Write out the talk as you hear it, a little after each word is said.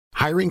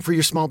Hiring for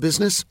your small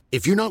business?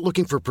 If you're not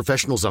looking for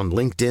professionals on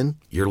LinkedIn,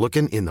 you're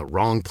looking in the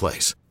wrong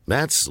place.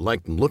 That's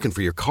like looking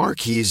for your car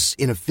keys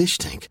in a fish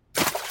tank.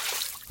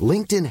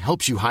 LinkedIn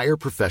helps you hire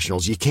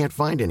professionals you can't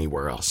find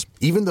anywhere else,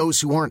 even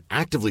those who aren't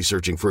actively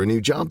searching for a new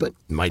job but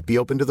might be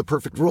open to the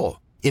perfect role.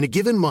 In a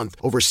given month,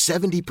 over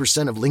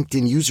 70% of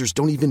LinkedIn users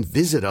don't even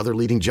visit other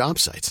leading job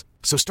sites.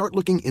 So start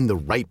looking in the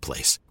right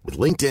place. With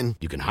LinkedIn,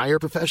 you can hire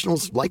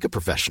professionals like a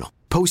professional.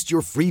 Post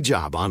your free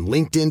job on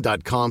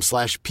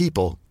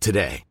linkedin.com/people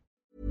today.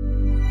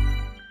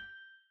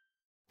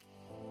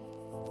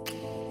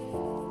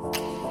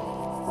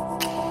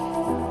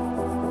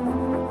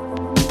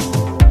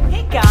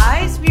 Hey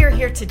guys, we are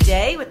here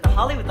today with the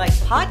Hollywood Life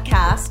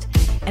podcast,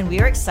 and we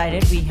are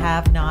excited. We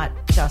have not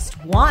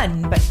just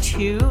one, but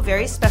two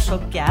very special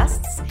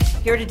guests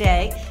here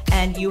today,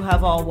 and you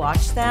have all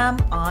watched them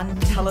on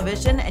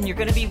television, and you're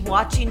going to be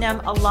watching them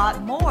a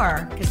lot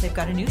more because they've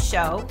got a new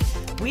show.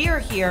 We are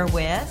here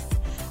with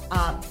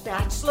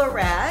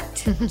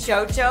Bachelorette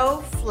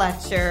JoJo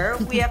Fletcher.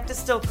 We have to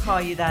still call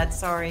you that.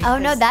 Sorry. Oh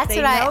no, that's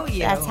they what know I. you.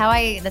 That's how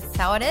I. That's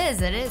how it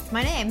is. It is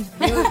my name.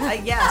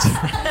 Yes,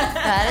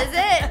 That is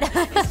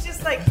it. it's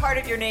just like part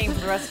of your name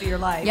for the rest of your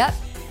life. Yep.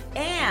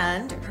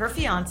 And her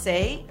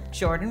fiance,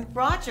 Jordan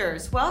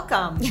Rogers.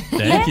 Welcome.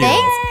 Thank you.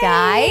 Thanks,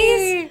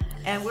 guys.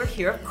 And we're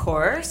here, of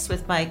course,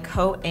 with my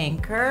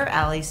co-anchor,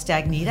 Ali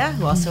Stagnita,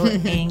 who also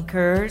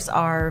anchors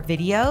our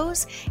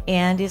videos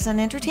and is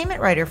an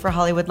entertainment writer for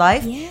Hollywood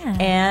Life. Yeah.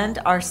 And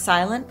our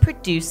silent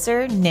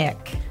producer,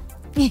 Nick.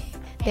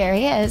 There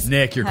he is.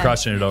 Nick, you're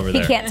crushing it over He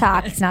there. can't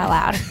talk. He's not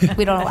allowed.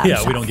 We don't allow him Yeah,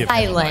 to we talk. don't give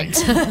Silent.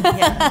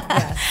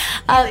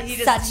 He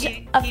just- Such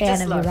he- a he fan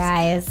just of you loves-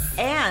 guys.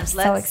 And So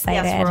let's,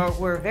 excited. yes,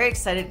 we're very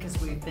excited because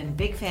we've been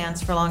big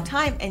fans for a long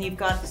time. And you've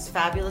got this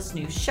fabulous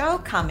new show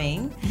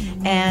coming,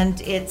 Mm-hmm.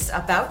 and it's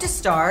about to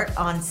start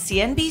on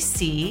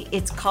CNBC.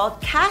 It's called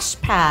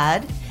Cash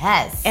Pad.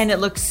 Yes. And it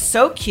looks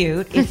so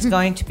cute. It's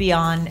going to be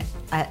on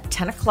at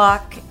 10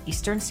 o'clock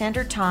Eastern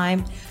Standard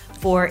Time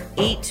for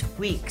 8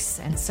 weeks.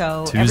 And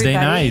so Tuesday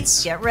everybody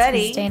nights. get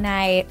ready. Tuesday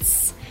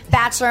nights.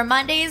 Bachelor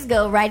Mondays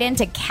go right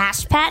into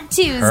Cash Pad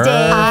Tuesday. Perfect.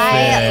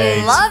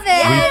 I love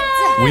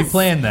it. We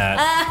planned that.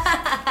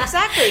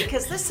 Exactly.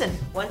 Because listen,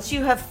 once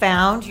you have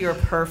found your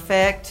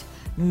perfect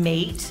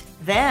mate,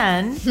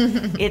 then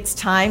it's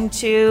time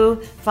to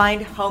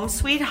find home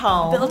sweet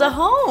home. Build a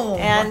home.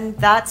 And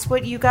that's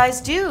what you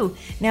guys do.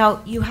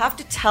 Now, you have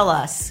to tell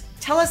us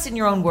in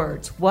your own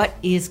words, what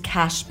is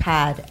Cash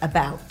Pad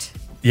about?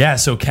 Yeah,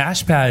 so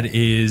CashPad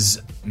is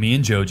me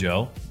and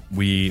JoJo.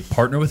 We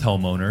partner with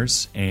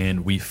homeowners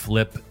and we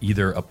flip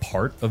either a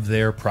part of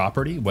their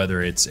property,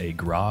 whether it's a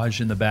garage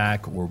in the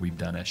back or we've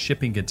done a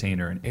shipping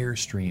container, an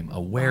Airstream,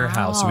 a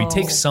warehouse. So we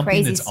take something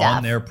Crazy that's stuff.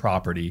 on their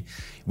property,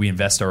 we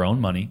invest our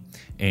own money,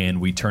 and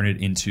we turn it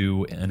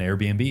into an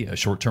Airbnb, a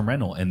short-term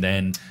rental. And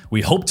then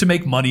we hope to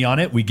make money on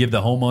it. We give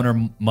the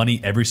homeowner money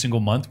every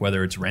single month,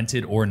 whether it's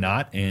rented or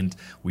not. And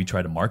we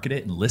try to market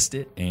it and list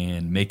it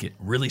and make it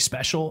really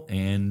special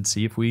and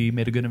see if we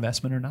made a good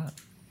investment or not.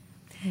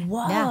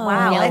 Whoa. Yeah,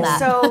 Wow. nailed And that.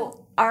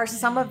 so are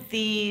some of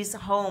these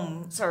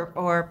homes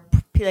or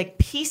like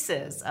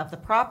pieces of the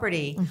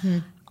property,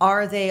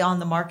 are they on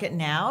the market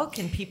now?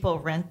 Can people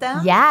rent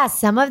them? Yeah,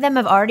 some of them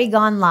have already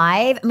gone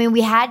live. I mean,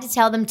 we had to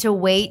tell them to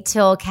wait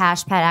till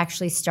CashPad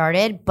actually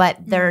started, but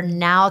they're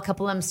now a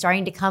couple of them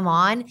starting to come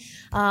on.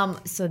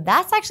 So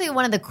that's actually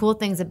one of the cool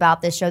things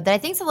about this show that I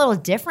think is a little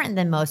different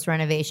than most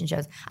renovation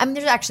shows. I mean,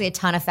 there's actually a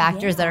ton of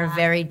factors that are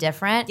very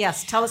different.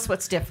 Yes. Tell us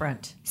what's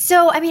different.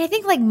 So, I mean, I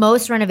think like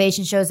most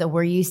renovation shows that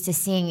we're used to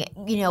seeing,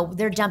 you know,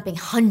 they're dumping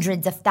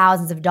hundreds of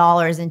thousands of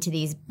dollars into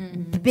these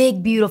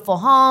big, beautiful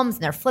homes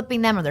and they're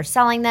flipping them or they're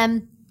selling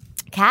them.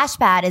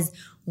 CashPad is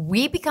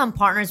we become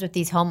partners with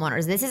these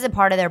homeowners. This is a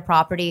part of their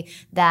property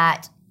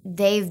that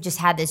they've just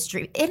had this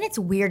dream. And it's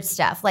weird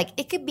stuff. Like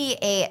it could be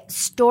a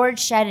storage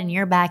shed in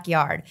your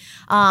backyard.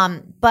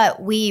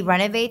 But we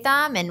renovate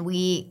them and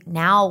we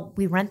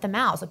rent them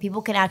out. So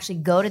people can actually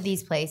go to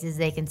these places,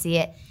 they can see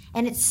it.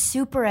 And it's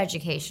super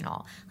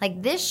educational.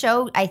 Like this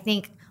show, I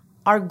think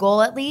our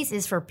goal at least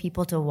is for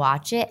people to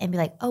watch it and be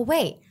like, oh,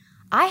 wait,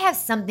 I have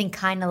something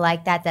kind of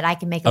like that I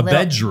can make a little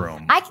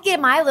bedroom. I could get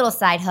my little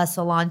side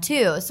hustle on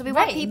too. So we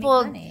want Right, make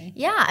people. money.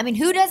 Yeah, I mean,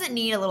 who doesn't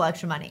need a little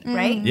extra money,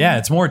 right? Yeah,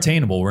 it's more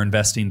attainable. We're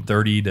investing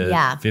 $30,000 to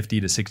Yeah.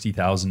 $50,000 to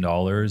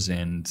 $60,000,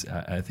 and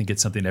I think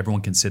it's something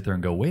everyone can sit there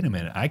and go, "Wait a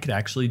minute, I could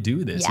actually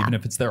do this, Yeah. even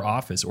if it's their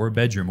office or a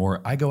bedroom,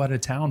 or I go out of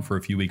town for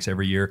a few weeks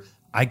every year.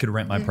 I could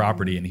rent my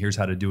property, and here's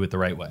how to do it the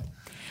right way."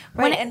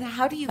 Right. And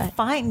how do you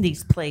find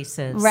these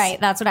places? Right.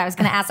 That's what I was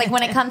going to ask. Like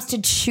when it comes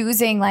to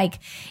choosing, like,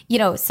 you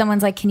know,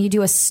 someone's like, can you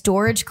do a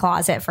storage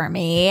closet for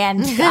me?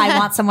 And I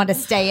want someone to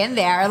stay in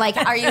there. Like,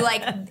 are you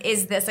like,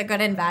 is this a good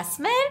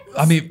investment?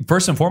 I mean,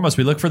 first and foremost,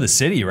 we look for the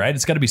city, right?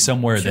 It's got to be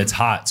somewhere that's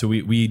hot. So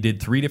we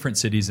did 3 different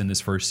cities in this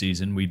first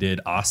season. We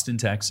did Austin,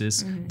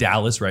 Texas,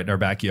 Dallas, right in our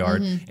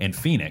backyard, and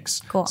Phoenix.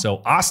 Cool.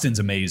 So Austin's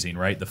amazing,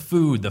 right? The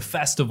food, the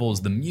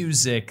festivals, the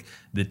music,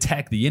 the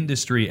tech, the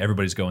industry,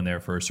 everybody's going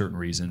there for a certain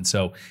reason.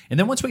 So, and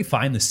then once we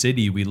find the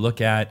city, we look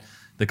at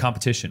the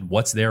competition.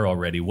 What's there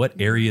already? What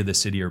area of the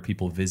city are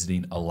people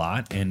visiting a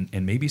lot? And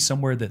maybe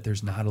somewhere that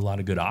there's not a lot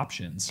of good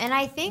options. And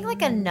I think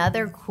like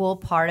another cool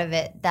part of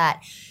it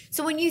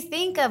so when you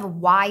think of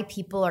why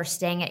people are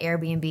staying at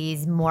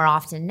Airbnbs more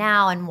often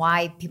now and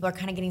why people are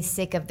kind of getting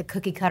sick of the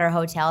cookie cutter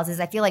hotels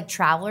is I feel like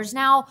travelers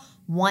now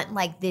want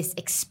like this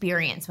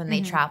experience when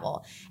they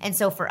travel. And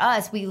so for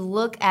us, we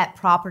look at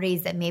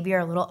properties that maybe are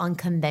a little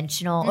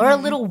unconventional or a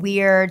little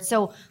weird.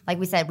 So like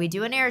we said, we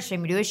do an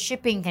Airstream, we do a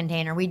shipping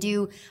container, we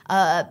do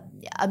a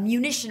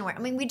munition ware. I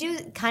mean, we do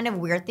kind of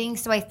weird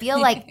things. So I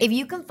feel like if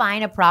you can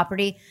find a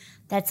property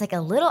that's like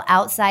a little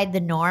outside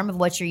the norm of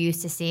what you're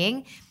used to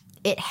seeing,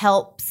 it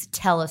helps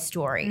tell a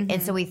story.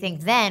 And so we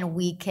think then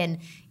we can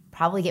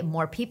probably get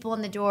more people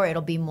in the door.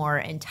 It'll be more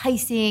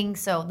enticing.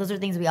 So those are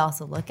things we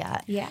also look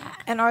at. Yeah.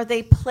 And are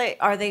they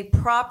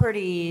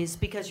properties,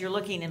 because you're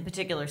looking in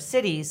particular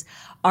cities,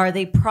 are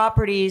they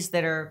properties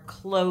that are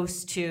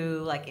close to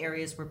like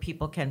areas where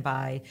people can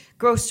buy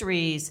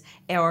groceries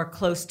or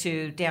close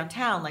to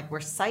downtown, like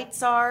where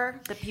sites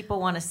are that people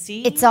want to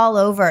see? It's all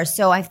over.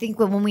 So I think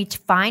when we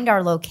find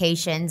our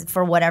locations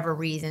for whatever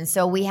reason,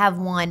 so we have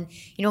one,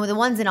 the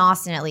ones in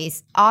Austin at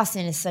least,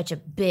 Austin is such a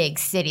big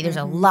city. There's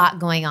a lot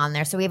going on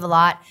there. So we have a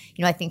lot,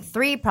 I think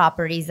 3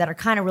 properties that are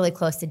kind of really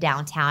close to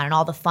downtown and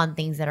all the fun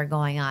things that are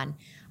going on.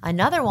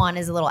 Another one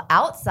is a little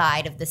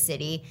outside of the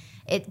city,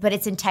 but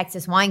it's in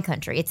Texas wine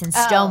country. It's in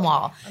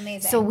Stonewall.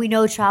 Amazing. So we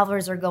know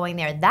travelers are going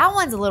there. That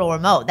one's a little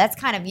remote. That's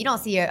kind of, you don't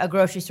see a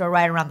grocery store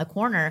right around the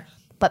corner,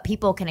 but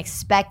people can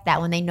expect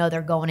that when they know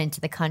they're going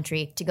into the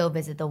country to go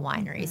visit the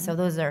winery. So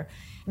those are,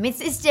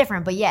 it's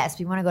different, but yes,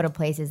 we want to go to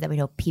places that we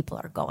know people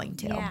are going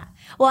to. Yeah.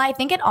 Well, I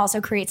think it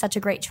also creates such a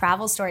great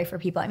travel story for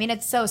people. I mean,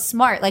 it's so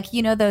smart. Like,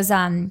 those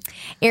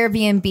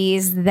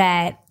Airbnbs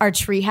that are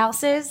tree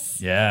houses?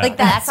 Yeah. Like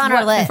that's on our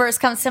what list. first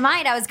comes to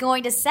mind. I was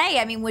going to say,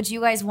 I mean, would you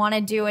guys want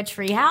to do a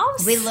tree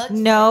house? We looked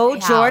No, for a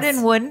tree Jordan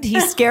house. wouldn't.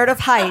 He's scared of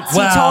heights.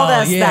 Well, he told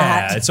us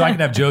yeah. that. So I can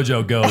have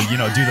JoJo go,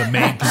 do the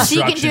main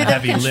construction, the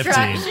heavy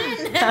construction.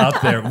 lifting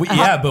up there.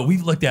 But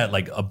we've looked at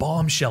like a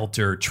bomb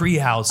shelter, tree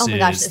houses. Oh my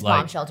gosh, this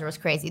bomb shelter was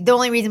crazy. The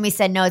only reason we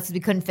said no is because we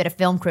couldn't fit a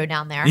film crew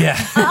down there. Yeah.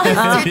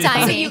 It's too So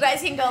tiny. you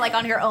guys can go like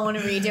on your own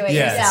and redo it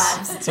Yes,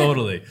 yourselves.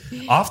 totally.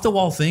 Off the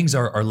wall things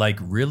are like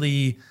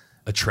really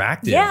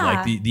attractive.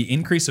 Yeah. Like the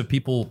increase of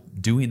people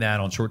doing that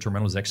on short-term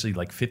rentals is actually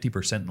like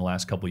 50% in the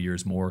last couple of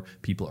years. More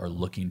people are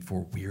looking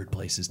for weird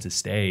places to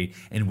stay.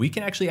 And we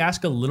can actually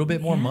ask a little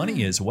bit more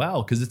money as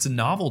well because it's a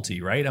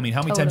novelty, right? I mean,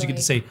 how many times you get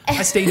to say,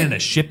 I stayed in a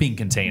shipping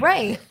container?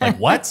 Right. Like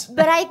what?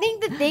 But I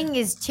think the thing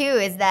is too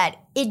is that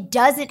it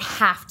doesn't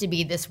have to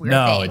be this weird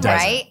No, thing, it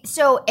doesn't. right?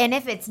 So, and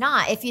if it's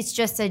not, if it's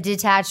just a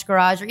detached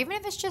garage, or even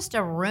if it's just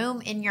a room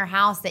in your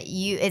house that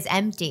is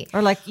empty,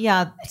 Or like,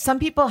 some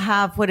people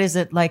have, what is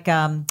it, like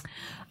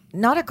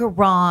not a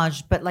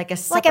garage, but like a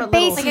separate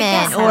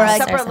basement little, or a-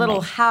 separate or little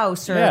something.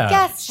 house or Yeah.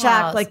 Guest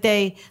shack. house. Like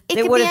they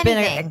could would be have been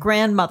a anything.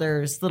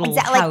 grandmother's little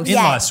Exactly, like, house. yeah.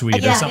 In-law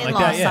suite or something like in-law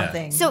that. Yeah.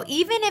 something. So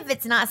even if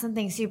it's not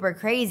something super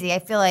crazy, I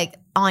feel like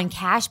on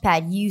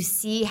CashPad, you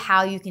see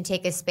how you can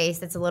take a space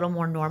that's a little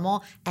more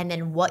normal and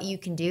then what you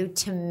can do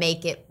to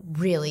make it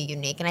really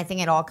unique. And I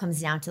think it all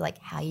comes down to like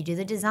how you do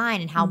the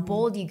design and how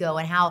bold you go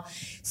and how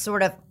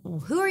sort of,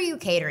 who are you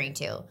catering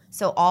to?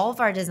 So all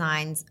of our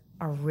designs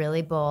are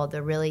really bold.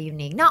 They're really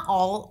unique. Not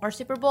all are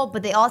super bold,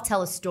 but they all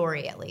tell a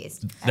story at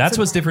least. That's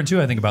what's different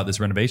too, I think, about this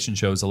renovation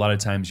show is a lot of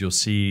times you'll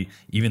see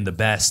even the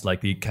best,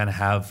 like they kind of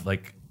have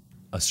like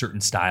a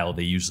certain style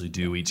they usually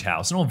do each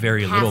house. And it'll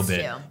vary a little Has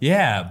bit. to.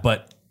 Yeah,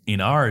 but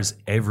in ours,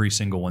 every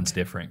single one's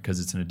different because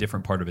it's in a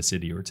different part of a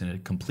city or it's in a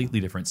completely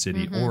different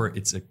city or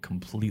it's a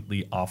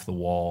completely off the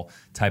wall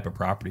type of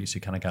property. So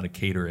you kind of got to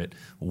cater it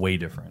way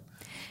different.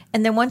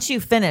 And then once you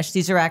finish,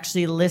 these are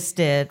actually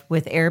listed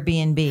with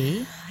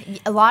Airbnb.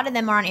 A lot of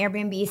them are on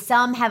Airbnb.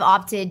 Some have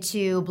opted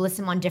to list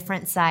them on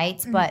different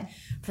sites, but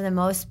for the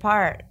most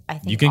part, I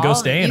think You can go all of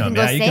stay in you them. Can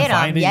go Yeah, you stay can in them.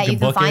 find it, Yeah, you can you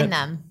can book find it.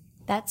 them.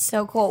 That's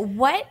so cool.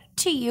 What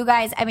to you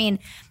guys, I mean,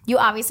 you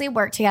obviously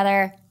work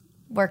together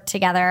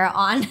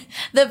on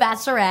The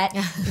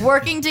Bachelorette,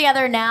 working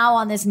together now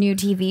on this new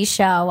TV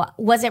show.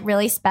 Was it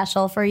really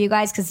special for you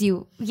guys? Because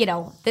you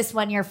know, this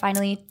one you're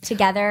finally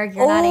together.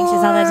 You're not anxious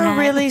all the time.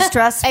 Really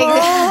stressful.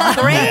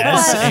 Great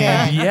Yes, question.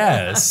 and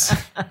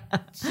yes.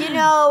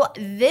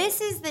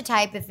 This is the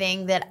type of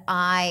thing that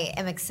I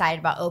am excited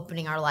about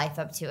opening our life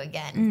up to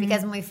again.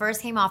 Because when we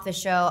first came off the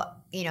show,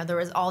 there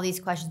was all these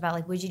questions about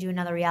like, would you do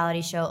another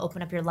reality show,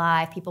 open up your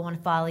life, people want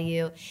to follow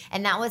you.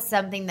 And that was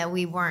something that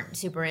we weren't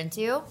super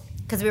into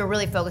because we were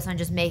really focused on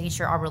just making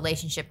sure our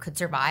relationship could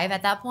survive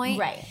at that point.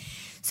 Right.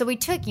 So we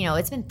took,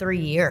 it's been 3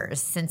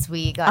 years since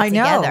we got I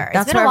know. together.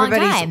 That's it's been why a long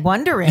everybody's time.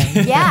 wondering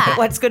Yeah.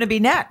 what's going to be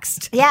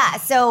next. Yeah,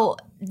 so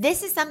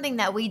this is something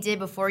that we did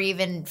before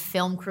even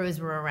film crews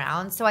were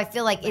around. So I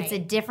feel like it's a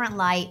different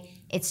light.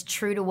 It's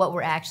true to what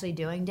we're actually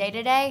doing day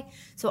to day.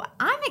 So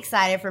I'm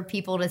excited for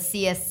people to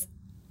see us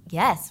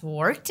Yes,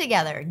 work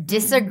together,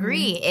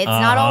 disagree. It's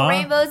not all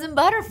rainbows and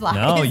butterflies.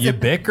 No, you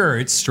bicker.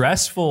 It's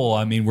stressful.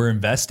 I mean, we're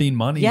investing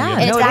money. Yeah, You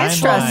have It's a it is actual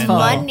stressful.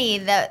 money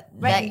that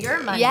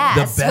your money. Yeah,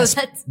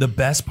 The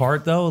best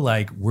part though,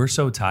 like we're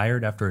so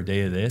tired after a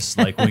day of this,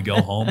 like when we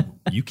go home,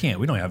 we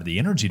don't have the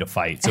energy to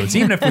fight. So it's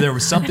even if there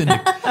was something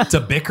to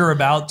bicker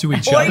about to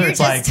each other, it's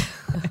like,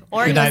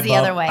 or it good goes night, the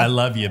Bob. other way. I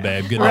love you,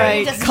 babe. Good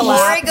Right. night. Just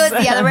Collapse. or it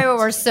goes the other way where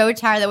we're so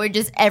tired that we're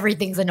just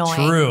everything's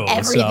annoying. True. So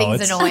Everything's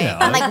it's, annoying. you know,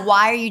 I'm like,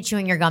 why are you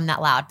chewing your gum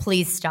that loud?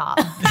 Please stop.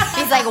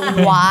 He's like,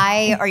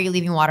 why are you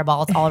leaving water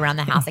bottles all around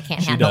the house? I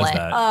can't She handle does it.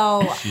 that.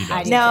 Oh, She does.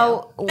 I do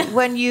Now,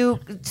 when you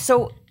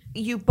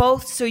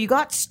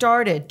got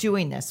started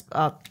doing this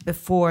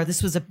before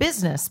this was a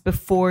business,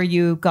 before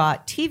you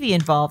got TV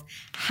involved.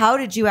 How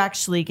did you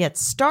actually get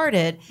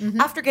started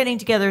after getting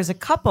together as a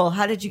couple?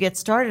 How did you get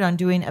started on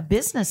doing a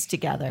business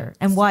together,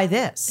 and why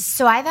this?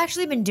 So I've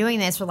actually been doing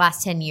this for the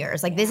last 10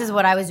 years. Like this is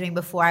what I was doing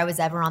before I was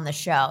ever on the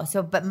show.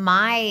 So, but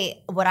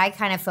what I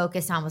kind of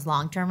focused on was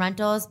long-term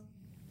rentals.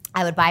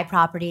 I would buy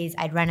properties,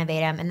 I'd renovate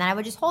them, and then I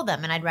would just hold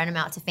them and I'd rent them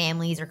out to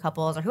families or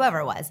couples or whoever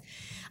it was.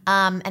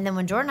 And then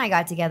when Jordan and I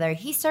got together,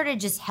 he started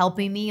just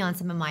helping me on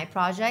some of my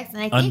projects. And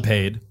I think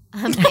Unpaid.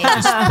 Unpaid.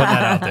 Just putting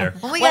that out there.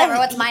 When we Whatever, got-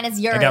 what's mine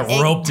is yours. I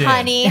got roped in.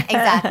 honey,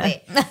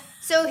 exactly.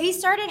 So he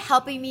started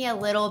helping me a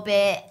little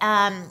bit.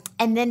 And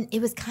then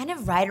it was kind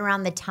of right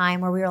around the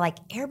time where we were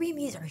like,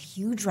 Airbnbs are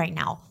huge right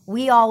now.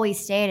 We always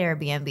stay at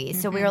Airbnbs.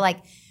 So we were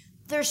like,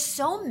 there's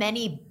so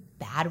many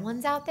bad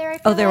ones out there. I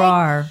feel There like.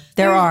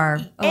 are.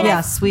 And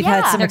Yes, we've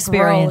had some They're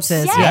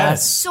experiences. gross.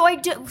 Yes.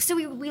 So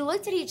we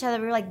looked at each other.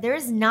 We were like,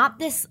 there's not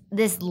this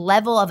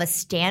level of a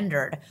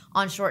standard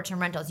on short-term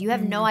rentals. You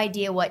have no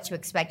idea what to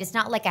expect. It's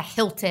not like a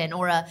Hilton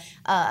or a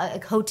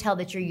hotel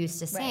that you're used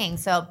to seeing.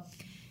 So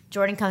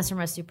Jordan comes from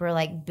a super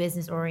like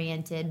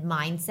business-oriented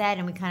mindset,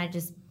 and we kind of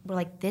just were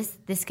like,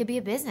 this could be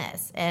a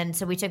business. And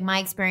so we took my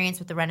experience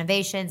with the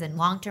renovations and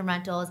long-term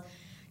rentals,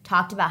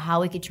 talked about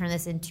how we could turn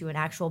this into an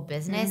actual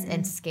business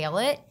and scale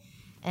it.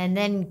 And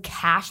then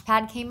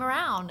CashPad came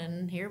around,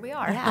 and here we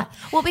are. Yeah.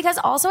 Well, because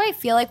also I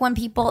feel like when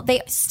people, they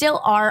still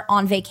are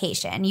on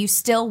vacation. You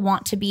still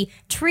want to be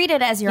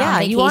treated as you're on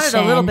vacation. you want it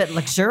a little bit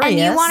luxurious. And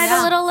you want it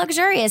Yeah. a little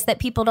luxurious that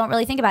people don't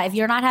really think about. If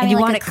you're not having you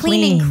like want a it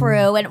cleaning clean.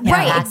 crew. And Yeah.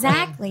 right,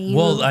 exactly.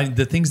 Well,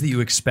 the things that you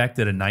expect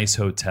at a nice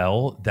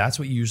hotel, that's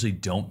what you usually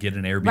don't get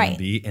in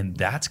Airbnb. And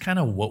that's kind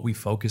of what we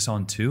focus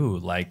on too,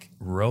 like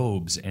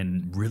robes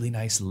and really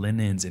nice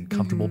linens and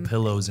comfortable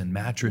pillows and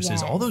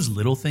mattresses, all those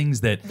little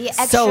things that The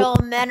extra So-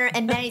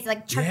 amenities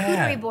like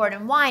charcuterie board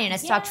and wine and a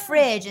stocked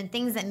fridge and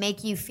things that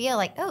make you feel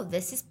like, oh,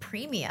 this is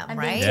premium,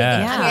 right? Yeah. I'm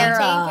being taken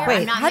care of. I'm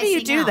Wait, not how do you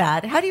missing do out.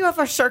 that? How do you have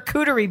a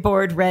charcuterie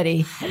board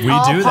ready? we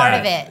All do part that.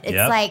 of it. It's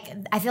Yep. like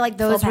I feel like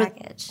those Full were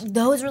package.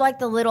 those were like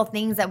the little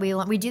things that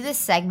we do this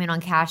segment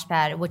on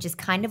CashPad, which is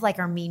kind of like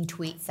our mean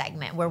tweet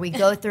segment where we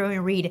go through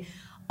and read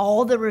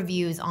all the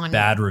reviews on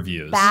bad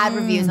reviews. bad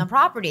reviews on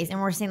properties,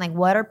 and we're saying like,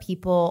 what are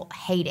people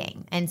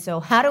hating? And so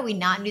how do we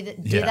not do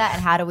Yeah. that,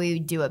 and how do we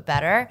do it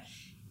better?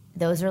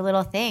 Those are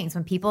little things.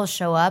 When people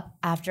show up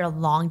after a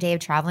long day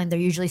of traveling, they're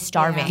usually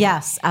starving.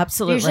 Yes,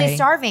 absolutely. Usually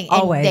starving.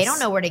 And Always. they don't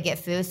know where to get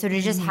food. So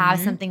to just have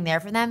something there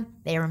for them,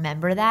 they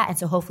remember that. And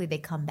so hopefully they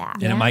come back.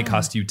 And it might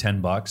cost you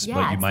 $10, Yeah,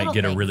 but you it's might little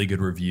get a things. really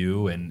good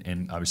review,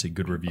 and obviously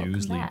good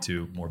reviews lead back.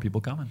 to more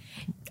people coming.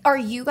 Are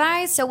you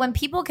guys, so when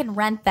people can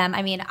rent them,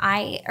 I mean,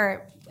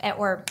 or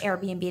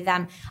Airbnb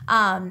them,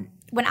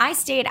 when I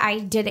stayed, I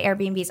did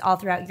Airbnbs all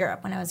throughout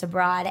Europe when I was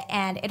abroad,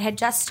 and it had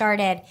just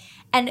started.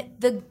 And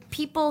the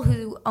people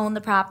who own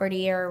the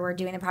property or were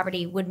doing the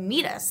property would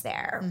meet us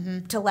there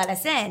to let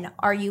us in.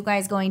 Are you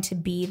guys going to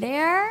be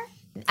there?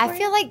 I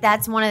feel like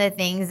that's one of the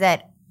things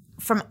that,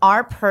 from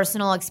our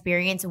personal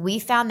experience, we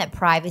found that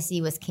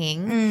privacy was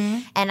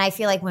king. And I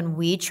feel like when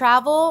we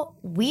travel,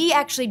 we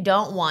actually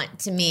don't want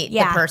to meet the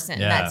person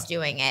Yeah. that's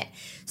doing it.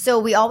 So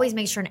we always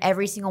make sure in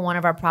every single one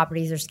of our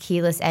properties there's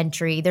keyless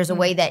entry. There's a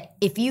way that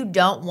if you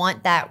don't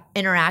want that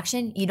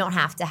interaction, you don't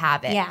have to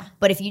have it. Yeah.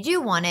 But if you do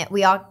want it,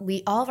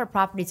 all of our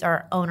properties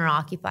are owner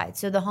occupied.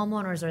 So the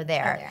homeowners are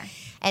there.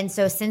 And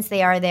so since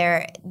they are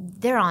there,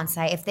 they're on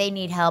site. If they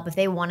need help, if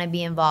they want to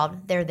be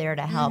involved, they're there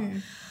to help.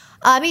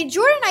 I mean,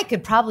 Jordan and I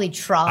could probably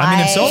try. I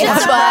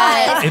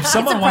mean, if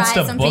someone wants to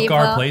surprise some book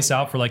our people. place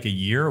out for like a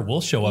year,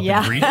 we'll show up Yeah.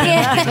 and greet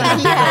them, give them a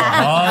big old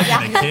hug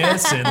and a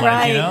kiss, and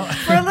like, you know.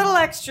 For a little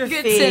extra fee.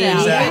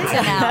 Exactly. Good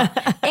to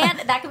know.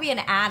 And that could be an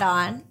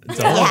add-on.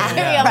 Totally,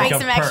 Yeah, like make a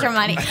some extra perk.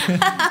 money.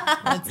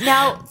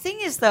 Now, thing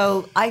is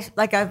though,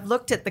 I've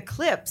looked at the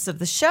clips of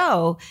the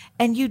show,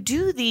 and you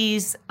do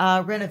these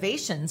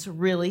renovations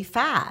really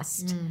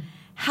fast.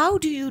 How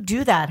do you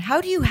do that? How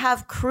do you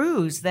have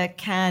crews that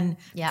can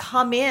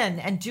come in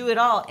and do it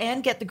all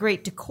and get the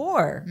great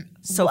decor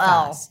so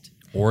fast?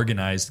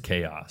 organized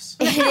chaos.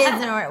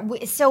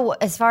 It is. So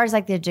as far as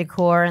like the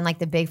decor and like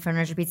the big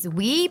furniture pieces,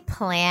 we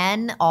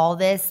plan all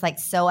this like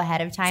so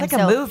ahead of time. It's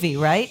like a movie,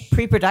 right?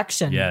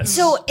 Pre-production. Yes.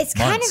 So it's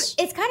Months.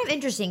 kind of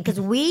interesting because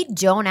we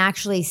don't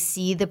actually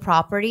see the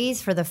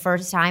properties for the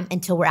first time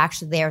until we're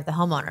actually there with the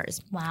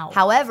homeowners. Wow.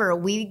 However,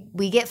 we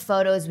get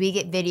photos, we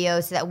get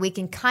videos so that we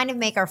can kind of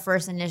make our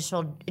first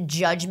initial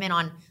judgment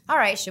on, all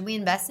right, should we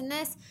invest in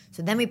this?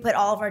 So then we put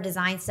all of our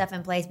design stuff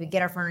in place. We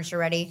get our furniture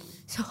ready.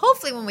 So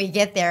hopefully when we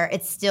get there,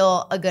 it's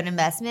still a good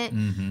investment.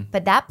 Mm-hmm.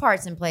 But that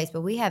part's in place.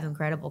 But we have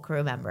incredible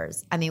crew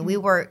members. I mean,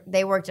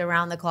 they worked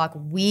around the clock.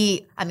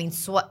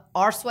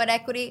 Our sweat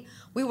equity,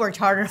 we worked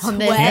harder on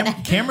this.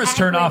 Cameras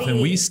turn off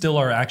and we still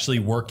are actually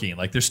working.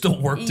 Like there's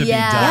still work to be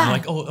done.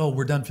 Like,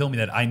 we're done filming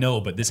that. I know,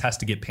 but this has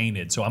to get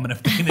painted. So I'm going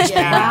to finish painting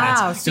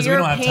Wow. this So because we you're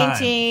don't have time.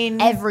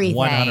 painting Everything.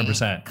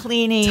 100%.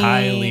 Cleaning.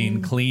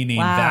 Tiling, cleaning,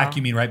 Wow.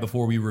 vacuuming right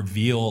before we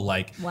reveal,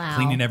 like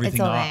cleaning everything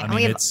It's all off. right. I And mean,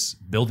 we have- it's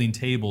building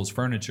tables,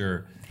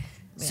 furniture.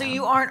 So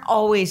you aren't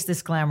always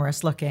this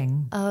glamorous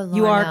looking. Oh, Lord,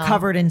 you are no.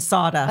 covered in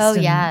sawdust. Oh,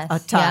 and yes.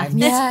 at times.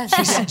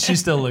 Yes. She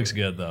still looks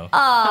good though.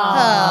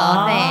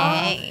 Oh,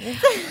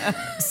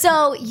 thanks.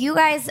 So you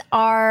guys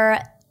are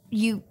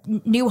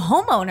new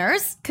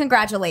homeowners.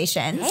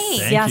 Congratulations.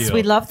 Thank Yes, you.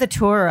 we love the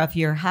tour of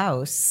your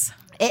house.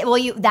 That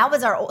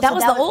was our That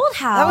was the old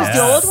house. That was the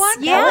Yes. old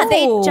one? Yeah,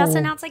 they Oh. just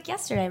announced like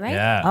yesterday, right?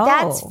 Yeah. Oh.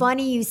 That's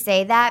funny you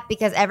say that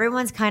because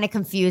everyone's kind of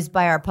confused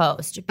by our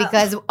post.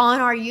 Because on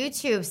our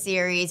YouTube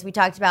series, we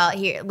talked about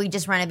here, we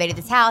just renovated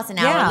this house and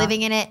now Yeah. we're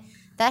living in it.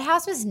 That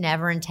house was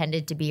never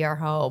intended to be our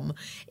home.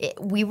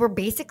 We were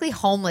basically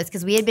homeless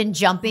because we had been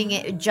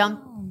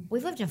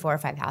We've lived in 4 or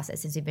 5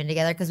 houses since we've been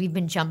together because we've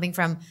been jumping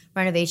from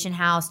renovation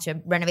house to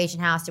renovation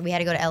house. So we had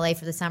to go to LA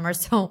for the summer.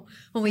 So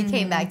when we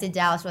came back to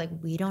Dallas, we're like,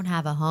 we don't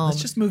have a home.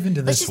 Let's just move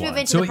into Let's this just one. move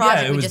into so the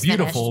project yeah, it we was just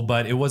beautiful, finished.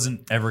 but it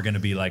wasn't ever going to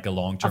be like a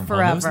long-term home.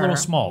 It was a forever. little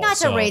small. Not to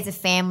so- raise a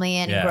family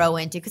and Yeah. grow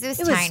into because it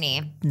was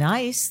tiny.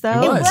 Nice,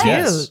 though. It was, Cute.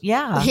 yes.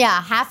 Yeah.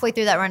 Yeah, halfway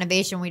through that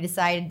renovation, we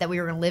decided that we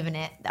were going to live in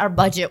it. Our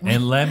budget went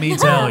And let me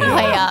tell you,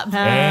 way up.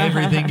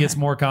 everything gets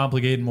more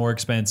complicated, more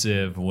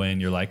expensive when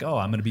you're like, oh,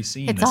 I'm going to be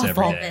seeing It's this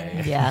awful. every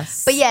day. Yes.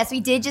 But yes, we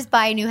did just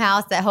buy a new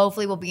house that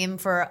hopefully will be in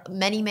for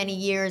many, many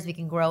years. We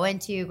can grow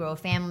a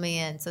family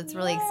in. So it's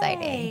really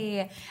exciting.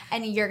 Yay.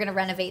 And you're going to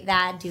renovate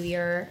that, do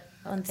your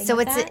own thing So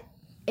with it's that?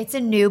 it's a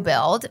new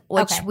build,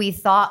 which Okay. we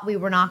thought we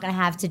were not going to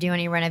have to do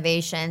any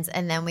renovations.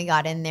 And then we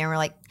got in there and we're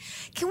like,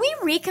 can we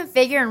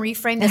reconfigure and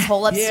reframe this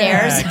whole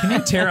upstairs? Yeah, can you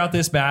tear out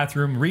this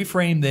bathroom,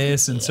 reframe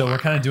this? And so we're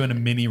kind of doing a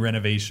mini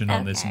renovation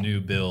on this Okay. new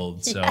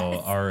build. So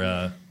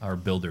our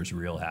builder's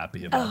real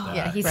happy about that.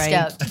 Yeah, he's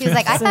Right. stoked. He was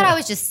like, I thought I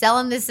was just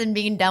selling this and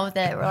being done with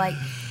it. We're like,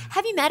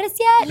 have you met us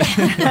yet?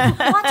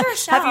 What's our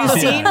show? have you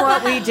seen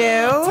what we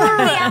do?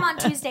 Totally, I'm on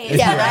Tuesdays.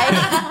 Yeah,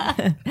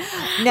 right?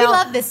 No. We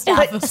love this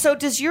stuff. But, so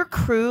does your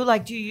crew,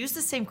 like, do you use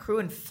the same crew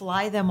and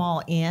fly them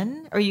all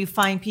in? Or you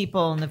find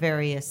people in the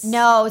various...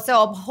 No,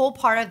 so a whole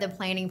part of the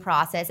planning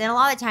process, and a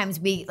lot of times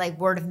we like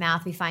word of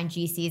mouth. We find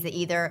GCs that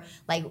either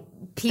like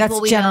people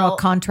That's we general know,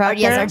 contractors?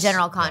 Or, yes, our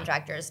general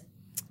contractors.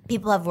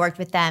 People have worked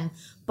with them,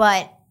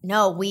 but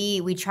no,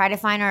 we try to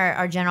find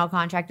our general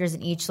contractors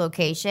in each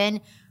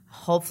location.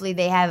 Hopefully,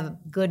 they have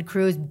good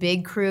crews,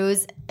 big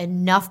crews,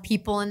 enough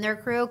people in their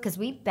crew because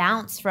we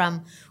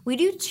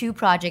do 2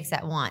 projects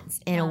at once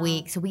in a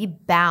week, so we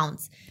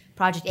bounce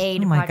project A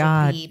to Oh my project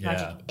God. B,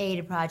 project A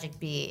to project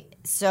B.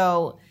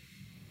 So.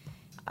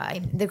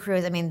 The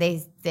crews, I mean,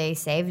 they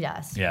saved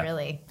us, Yeah.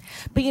 really.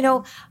 But you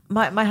know,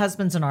 my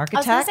husband's an I was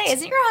architect. going to say,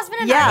 isn't your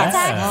husband an Yes.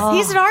 architect?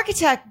 He's an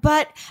architect,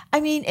 but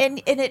I mean,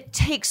 and it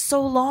takes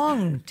so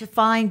long to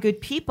find good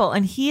people.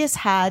 And he has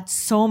had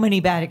so many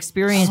bad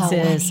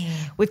experiences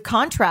with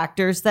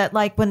contractors that,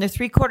 like, when they're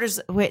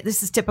 3/4,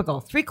 this is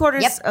typical,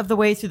 3/4 Yep. of the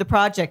way through the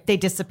project, they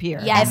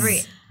disappear.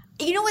 Yes.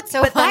 You know what's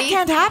so But funny? that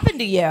can't happen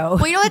to you.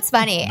 Well, you know what's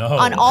funny? No.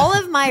 On all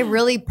of my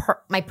really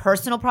my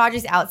personal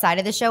projects outside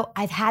of the show,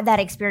 I've had that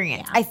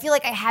experience. I feel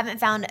like I haven't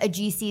found a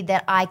GC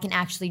that I can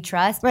actually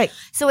trust. Right.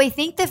 So I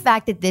think the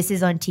fact that this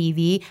is on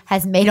TV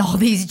has made all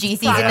these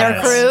GCs and their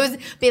Yes. crews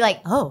be like,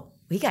 oh,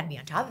 we got to be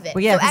on top of it.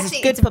 Well, yeah, so 'cause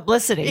it's good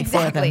publicity for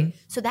Exactly. them.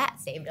 So that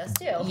saved us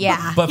too.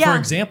 Yeah. But Yeah. for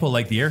example,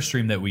 like the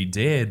Airstream that we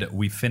did,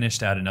 we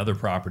finished at another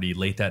property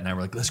late that night.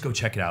 We're like, let's go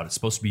check it out. It's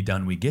supposed to be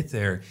done. We get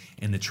there,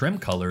 and the trim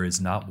color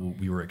is not what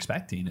we were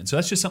expecting. And so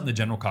that's just something the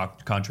general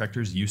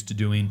contractors used to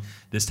doing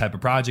this type of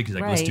project. He's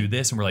like, let's Right. do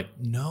this. And we're like,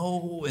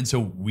 no. And so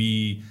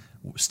we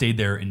stayed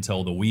there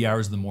until the wee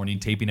hours of the morning,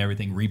 taping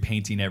everything,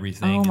 repainting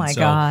everything. Oh, And my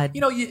so, God. You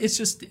know, it's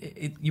just,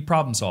 you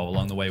problem solve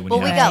along the way. When Well,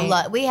 you we have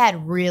got we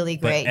had really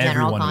great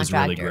general everyone was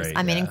really contractors. great,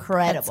 I mean, yeah.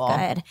 incredible.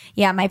 Good.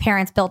 Yeah, my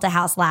parents built a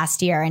house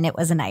last year and it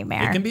was a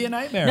nightmare. It can be a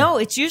nightmare. No,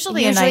 it's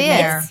usually, Usually a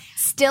nightmare. is.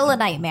 Still a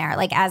nightmare,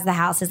 like as the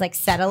house is like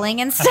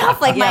settling and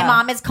stuff. Like my Yeah.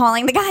 mom is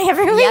calling the guy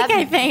every week, Yep.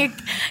 I think.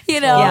 You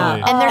know? Yeah.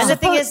 Totally. And there's the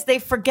thing is, they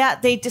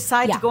forget, they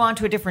decide Yeah. to go on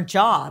to a different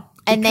job.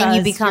 And then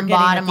you because become you're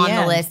getting bottom at the on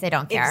the end. list. They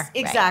don't care.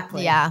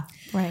 Exactly. Yeah.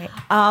 Right.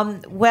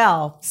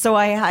 Well, so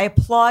I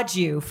applaud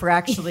you for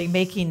actually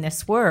making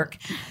this work.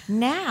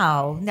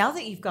 Now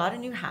that you've got a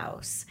new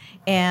house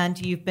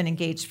and you've been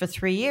engaged for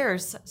 3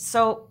 years,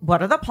 so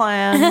what are the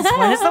plans?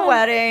 When is the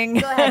wedding?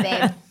 Go ahead,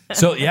 babe.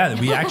 So yeah,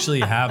 we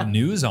actually have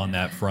news on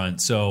that front.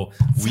 So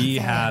we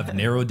have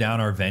narrowed down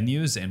our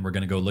venues, and we're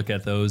going to go look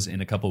at those in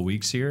a couple of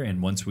weeks here.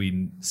 And once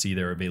we see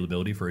their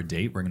availability for a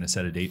date, we're going to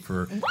set a date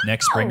for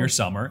next spring or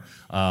summer.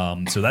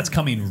 So that's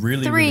coming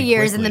really, 3 really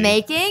years in the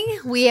quickly. making.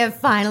 We have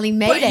finally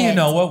made But it. you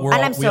know what?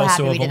 And I'm We so happy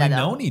also we have did only that,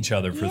 though. known each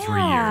other for 3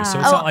 Yeah. years. So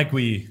it's not like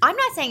we... I'm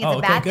not saying it's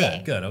a bad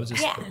thing. Good. I was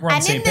just... Yeah. We're on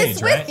I'm the same in page,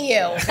 this right? with you.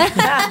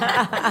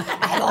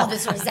 I have all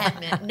this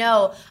resentment.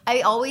 No,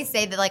 I always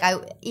say that, like,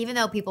 even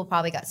though people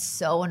probably got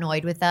so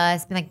annoyed with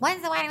us, being like,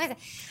 when's the wedding?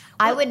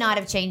 I would not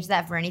have changed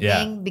that for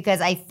anything because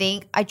I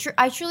think I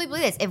truly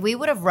believe this. If we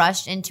would have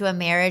rushed into a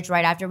marriage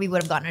right after, we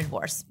would have gotten a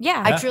divorce.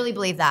 Yeah. I truly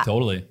believe that.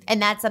 Totally.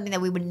 And that's something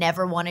that we would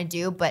never want to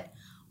do. But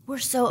we're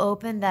so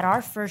open that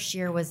our first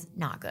year was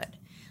not good.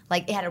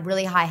 Like, it had a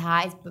really high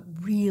highs, but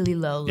really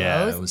low lows.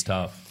 Yeah, it was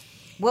tough.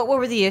 What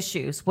were the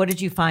issues? What did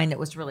you find that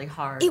was really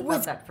hard It was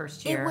about that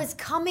first year? It was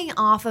coming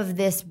off of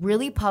this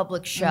really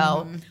public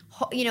show.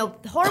 You know,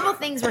 horrible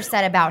things were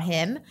said about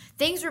him.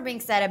 Things were being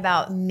said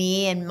about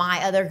me and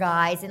my other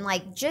guys, and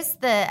like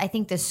just I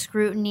think the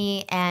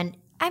scrutiny. And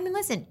I mean,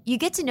 listen, you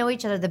get to know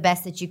each other the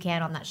best that you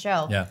can on that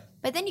show. Yeah.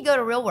 But then you go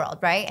to real world,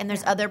 right? And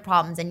there's other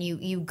problems, and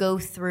you go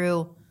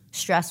through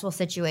stressful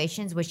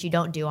situations, which you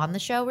don't do on the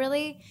show,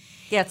 really.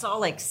 Yeah, it's all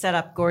like set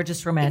up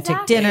gorgeous romantic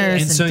Exactly.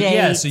 dinners and so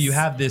dates. so you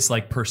have this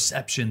like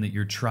perception that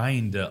you're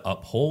trying to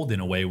uphold in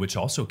a way, which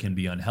also can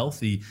be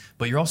unhealthy,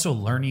 but you're also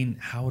learning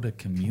how to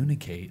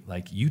communicate.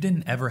 Like, you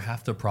didn't ever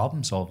have to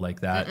problem solve like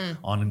that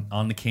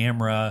on the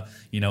camera,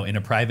 you know, in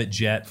a private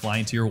jet,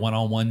 flying to your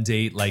one-on-one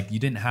date. Like, you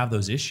didn't have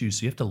those issues,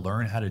 so you have to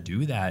learn how to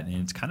do that. And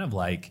it's kind of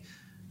like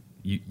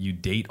you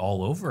date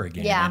all over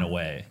again in a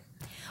way.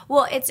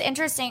 Well, it's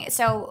interesting.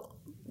 So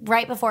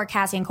right before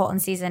Cassie and Colton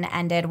season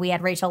ended, we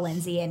had Rachel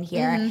Lindsay in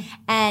here,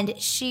 and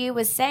she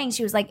was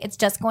like, it's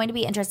just going to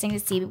be interesting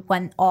to see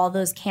when all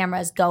those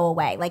cameras go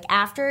away. Like,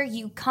 after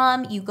you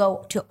come, you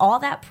go to all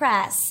that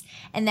press,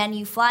 and then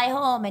you fly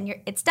home, and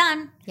it's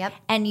done. Yep.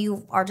 And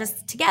you are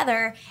just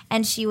together.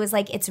 And she was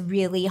like, it's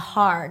really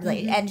hard.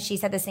 Like, and she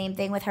said the same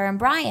thing with her and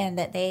Brian,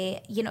 that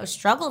they, you know,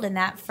 struggled in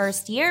that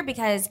first year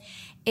because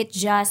it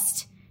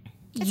just...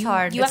 It's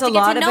hard. You It's have to a get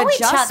lot to of know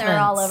each other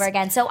adjustments. all over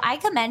again. So I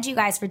commend you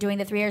guys for doing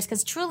the 3 years,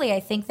 because truly I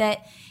think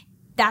that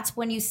that's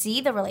when you see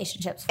the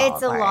relationships fall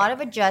It's apart. a lot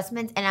of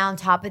adjustments, and on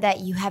top of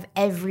that, you have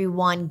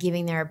everyone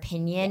giving their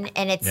opinion,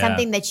 and it's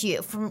something that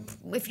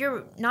if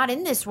you're not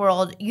in this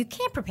world, you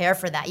can't prepare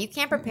for that. You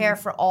can't prepare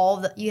for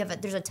all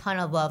there's a ton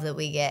of love that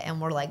we get,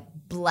 and we're like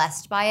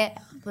blessed by it.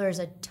 But there's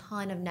a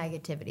ton of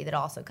negativity that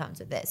also comes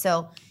with it.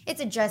 So it's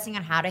adjusting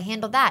on how to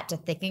handle that, to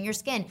thicken your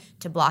skin,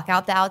 to block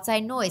out the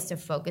outside noise, to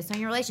focus on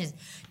your relations.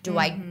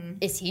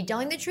 Is he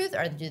telling the truth, or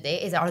are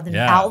the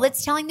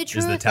outlets telling the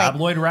truth? Is the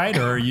tabloid right,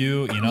 or are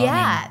you know?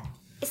 Yeah.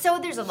 So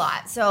there's a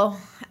lot. So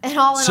in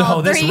all,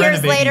 this 3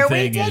 years later, we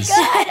renovating did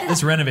thing good.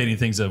 this renovating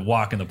thing's a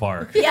walk in the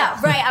park. Yeah,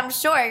 right. I'm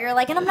sure. You're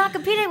like, and I'm not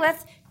competing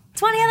with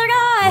 20 other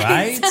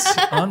guys.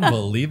 Right?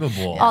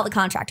 Unbelievable. All the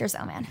contractors,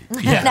 though, man.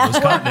 Yeah,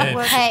 those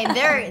continents. Hey,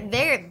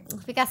 they're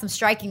we got some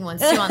striking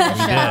ones too on this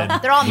show.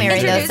 did. They're all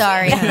married though. Introduce-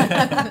 Sorry.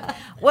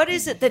 What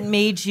is it that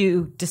made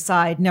you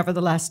decide,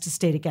 nevertheless, to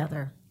stay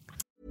together?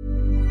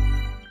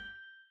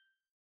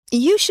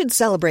 You should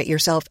celebrate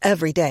yourself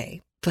every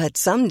day, but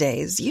some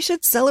days you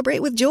should celebrate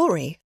with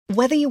jewelry.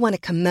 Whether you want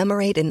to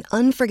commemorate an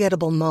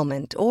unforgettable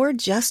moment or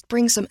just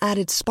bring some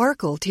added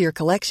sparkle to your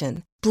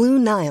collection, Blue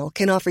Nile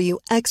can offer you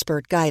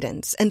expert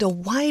guidance and a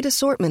wide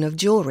assortment of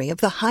jewelry of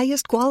the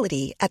highest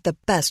quality at the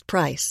best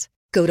price.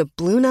 Go to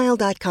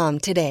BlueNile.com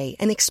today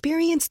and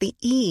experience the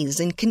ease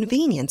and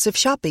convenience of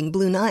shopping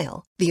Blue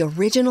Nile, the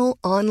original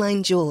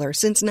online jeweler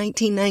since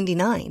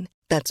 1999.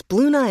 That's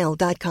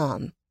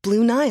BlueNile.com.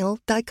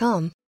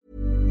 BlueNile.com.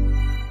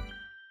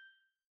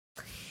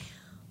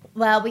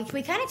 Well, we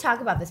kind of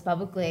talk about this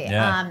publicly.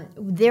 Yeah.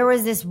 There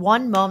was this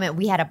one moment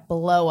we had a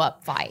blow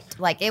up fight.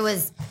 Like we're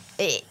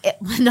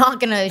not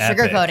going to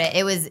sugarcoat it.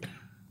 It was,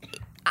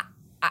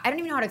 I don't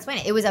even know how to explain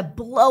it. It was a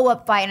blow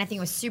up fight, and I think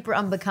it was super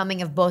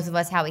unbecoming of both of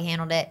us how we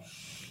handled it.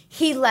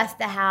 He left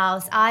the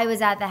house. I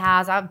was at the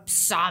house. I'm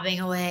sobbing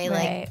away,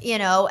 Right.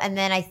 and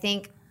then I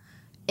think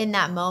in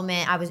that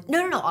moment I was,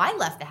 no, I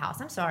left the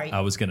house. I'm sorry. I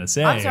was gonna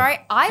say. I'm sorry.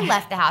 I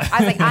left the house.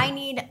 I was like, I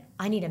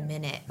need a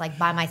minute, like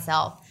by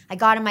myself. I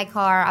got in my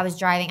car. I was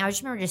driving. I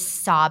just remember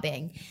just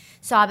sobbing.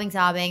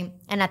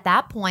 And at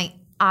that point,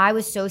 I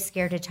was so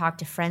scared to talk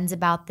to friends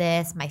about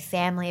this, my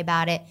family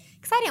about it,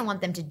 because I didn't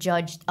want them to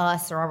judge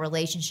us or our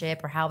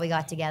relationship or how we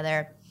got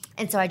together.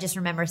 And so I just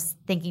remember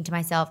thinking to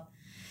myself,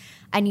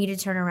 I need to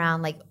turn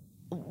around. Like,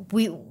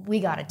 we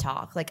got to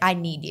talk. Like, I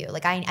need you.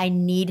 Like, I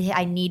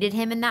needed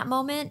him in that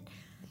moment.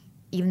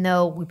 Even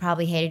though we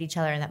probably hated each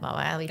other in that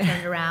moment. We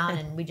turned around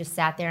and we just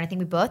sat there. And I think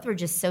we both were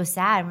just so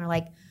sad. And we were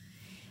like,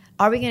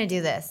 are we going to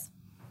do this?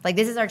 Like,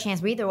 this is our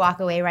chance. We either walk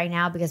away right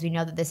now because we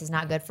know that this is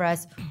not good for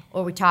us,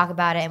 or we talk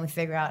about it and we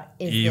figure out,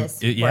 is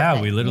this worth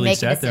it? We literally Make a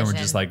sat there and we're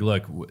decision. just like,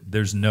 look,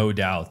 there's no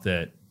doubt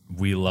that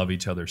we love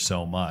each other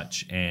so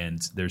much, and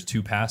there's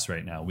two paths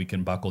right now. We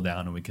can buckle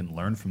down and we can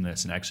learn from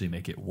this and actually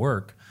make it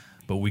work.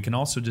 But we can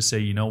also just say,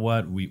 you know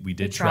what, we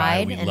did try.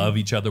 tried, We and- love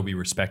each other. We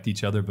respect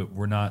each other, but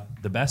we're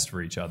not the best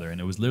for each other.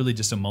 And it was literally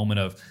just a moment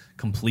of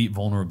complete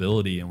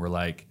vulnerability. And we're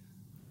like,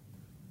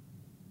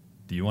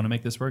 do you want to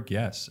make this work?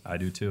 Yes, I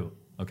do too.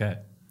 Okay.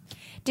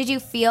 Did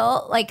you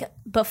feel like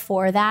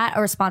before that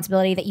a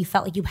responsibility that you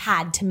felt like you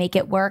had to make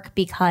it work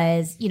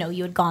because, you know,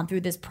 you had gone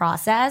through this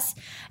process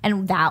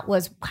and that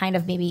was kind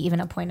of maybe even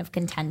a point of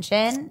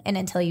contention, and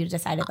until you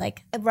decided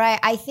like, Right.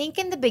 I think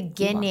in the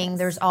beginning,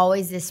 there's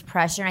always this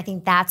pressure. And I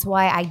think that's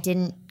why I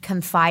didn't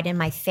confide in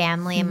my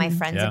family and my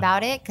friends Yeah.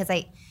 about it. Because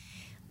I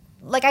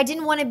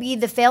didn't want to be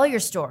the failure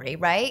story,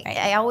 right?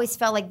 I always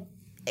felt like,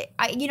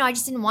 I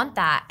just didn't want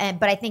that.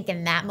 But I think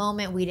in that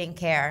moment, we didn't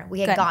care.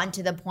 We had Good. gotten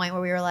to the point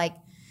where we were like,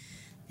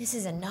 this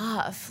is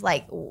enough.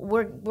 Like,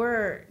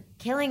 we're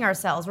killing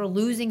ourselves. We're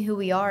losing who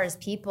we are as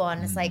people.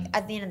 And it's like,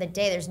 at the end of the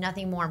day, there's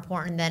nothing more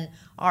important than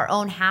our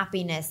own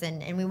happiness.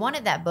 And we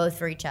wanted that both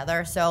for each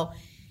other. So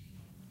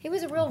it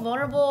was a real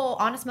vulnerable,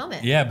 honest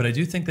moment. Yeah, but I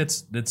do think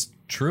that's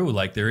true.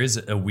 Like, there is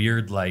a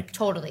weird, like,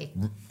 Totally.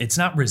 it's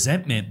not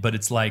resentment, but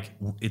it's like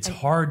it's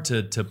hard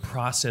to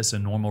process a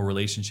normal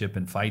relationship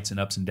and fights and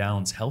ups and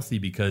downs healthy,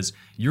 because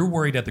you're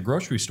worried at the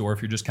grocery store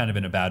if you're just kind of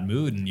in a bad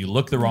mood and you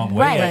look the wrong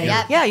way. Right, at your-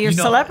 yep. Yeah, you're you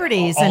know,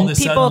 celebrities all and of a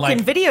sudden, people like,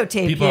 can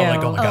videotape people you. are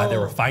like, oh my God, they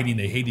were fighting,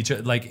 they hate each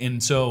other. Like,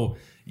 and so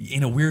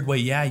in a weird way,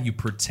 yeah, you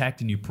protect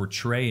and you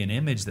portray an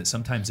image that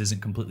sometimes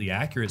isn't completely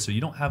accurate. So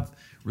you don't have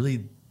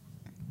really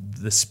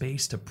the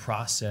space to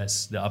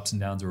process the ups and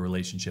downs of a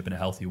relationship in a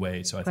healthy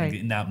way. So I think Right.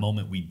 in that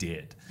moment we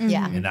did.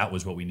 Yeah. And that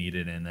was what we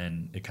needed. And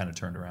then it kind of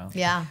turned around.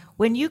 Yeah.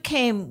 When you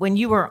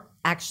were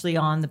actually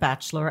on The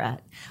Bachelorette,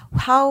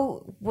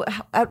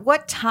 at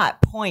what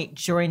point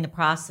during the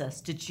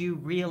process did you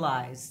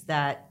realize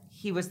that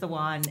he was the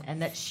one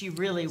and that she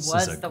really This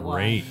was is a the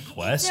great one?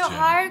 question. It's a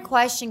hard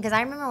question because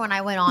I remember when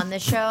I went on the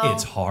show.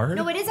 It's hard?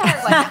 No, it is a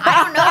hard question.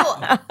 I don't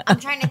know. I'm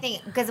trying to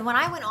think because when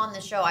I went on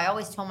the show, I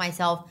always told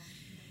myself,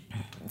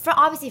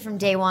 obviously from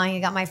day one, you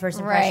got my first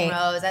impression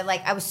Right. rose.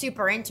 I was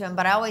super into him,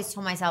 but I always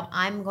told myself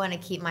I'm going to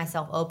keep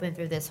myself open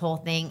through this whole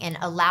thing and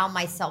allow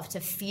myself to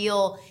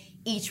feel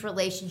each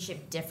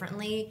relationship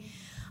differently.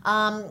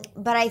 But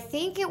I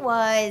think it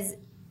was,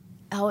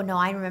 oh no,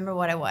 I remember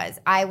what it was.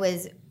 I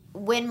was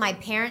when my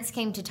parents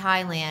came to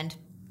Thailand.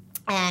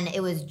 And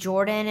it was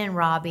Jordan and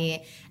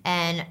Robbie,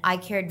 and I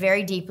cared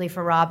very deeply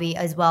for Robbie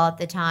as well at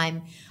the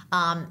time.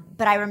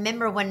 But I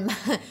remember when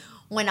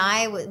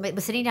I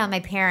was sitting down with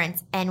my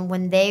parents, and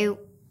when they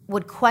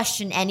would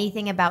question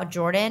anything about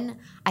Jordan,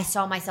 I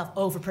saw myself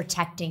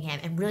overprotecting him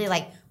and really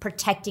like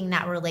protecting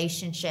that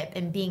relationship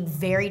and being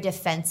very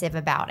defensive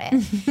about it.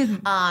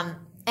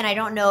 And I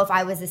don't know if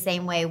I was the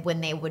same way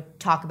when they would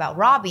talk about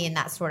Robbie in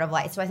that sort of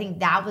light. So I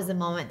think that was the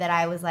moment that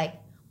I was like,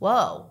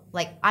 whoa,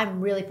 like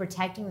I'm really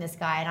protecting this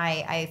guy, and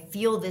I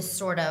feel this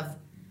sort of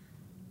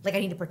like I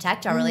need to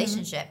protect our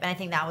relationship. And I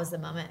think that was the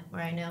moment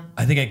where I knew.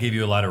 I think I gave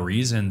you a lot of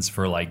reasons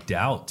for like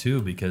doubt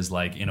too, because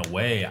like in a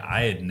way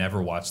I had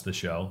never watched the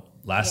show.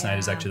 Last night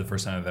is Yeah. actually the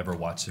first time I've ever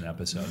watched an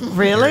episode.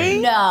 Really?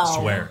 No. I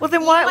swear. Well,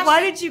 then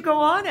why did you go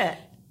on it?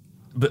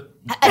 But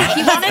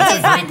He wanted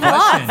to find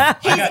question. love.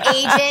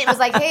 His agent was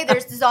like, hey,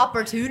 there's this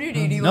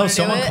opportunity. Do you No, want to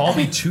do someone it? called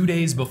me 2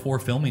 days before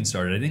filming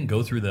started. I didn't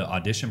go through the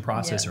audition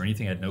process or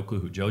anything. I had no clue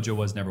who JoJo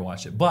was, never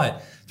watched it.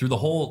 But through the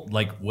whole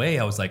like way,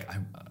 I was like,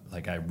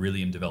 I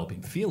really am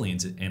developing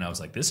feelings. And I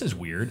was like, this is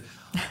weird.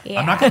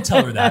 I'm not going to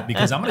tell her that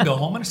because I'm going to go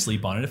home, I'm going to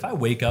sleep on it. If I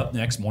wake up the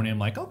next morning, I'm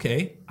like,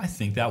 okay, I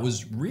think that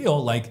was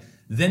real. Like,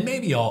 then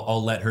maybe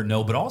I'll let her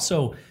know. But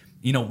also,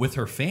 you know, with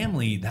her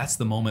family, that's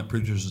the moment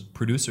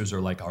producers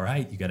are like, all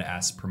right, you got to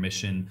ask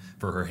permission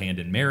for her hand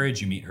in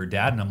marriage. You meet her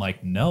dad. And I'm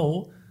like,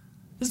 no,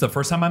 this is the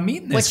first time I'm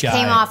meeting this Which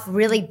guy. came off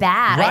really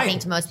bad, I Right.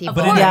 think, to most people.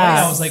 But in a way,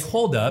 Yes. I was like,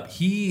 hold up.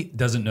 He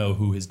doesn't know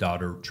who his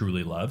daughter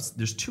truly loves.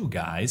 There's two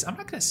guys. I'm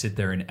not going to sit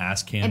there and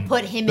ask him. And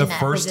put him the in that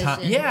first time.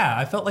 position. Yeah,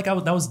 I felt like that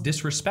was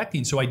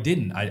disrespecting. So I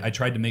didn't. I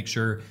tried to make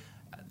sure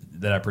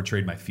that I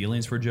portrayed my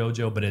feelings for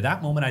JoJo. But at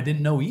that moment, I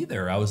didn't know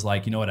either. I was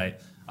like, you know what?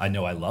 I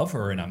know I love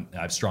her and I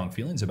have strong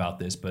feelings about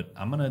this, but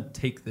I'm going to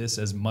take this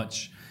as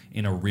much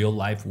in a real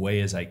life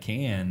way as I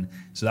can.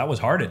 So that was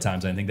hard at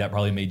times. I think that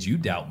probably made you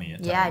doubt me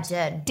at Yeah, it times.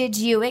 did. Did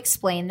you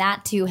explain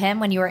that to him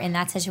when you were in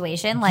that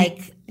situation?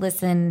 Like,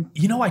 listen,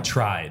 You know, I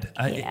tried,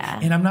 Yeah.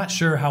 and I'm not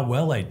sure how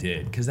well I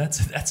did because that's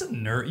a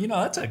nerd. You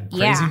know, that's a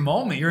crazy Yeah.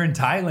 moment. You're in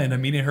Thailand.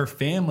 I'm meeting her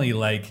family.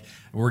 Like,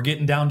 we're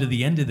getting down to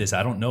the end of this.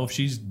 I don't know if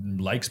she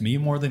likes me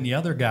more than the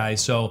other guy.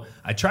 So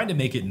I tried to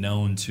make it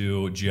known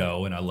to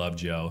Joe, and I love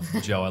Joe.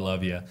 Joe, I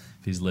love you.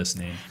 If he's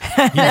listening, he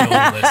knows he's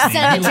listening.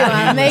 Send it to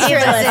him. Make sure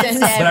he listens to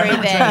But I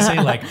remember trying to everything.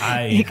 say,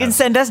 like,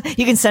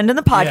 You can send in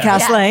the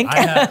podcast Yeah. link.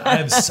 I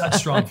have such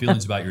strong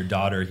feelings about your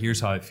daughter.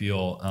 Here's how I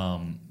feel.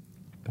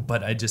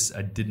 But I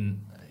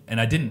didn't. And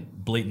I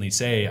didn't blatantly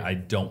say I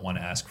don't want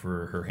to ask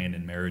for her hand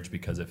in marriage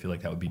because I feel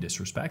like that would be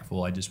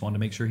disrespectful. I just wanted to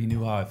make sure he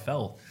knew how I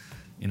felt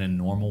in a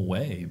normal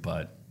way,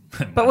 but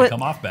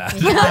come off bad.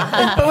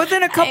 But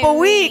within a couple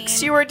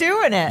weeks, you were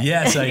doing it.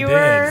 Yes, I did. So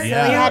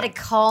Yeah. we had to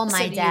call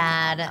my do you-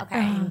 dad okay.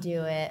 and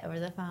do it over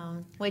the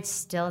phone, which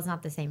still is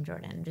not the same,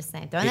 Jordan. I'm just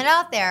saying, throwing it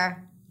out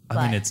there.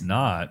 I mean, it's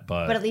not,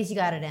 but at least you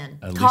got it in.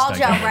 at least Call I Joe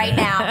got it right in.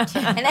 now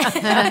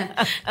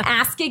and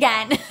ask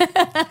again.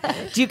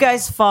 Do you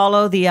guys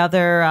follow the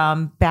other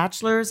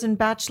bachelors and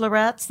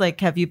bachelorettes? Like,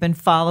 have you been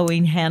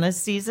following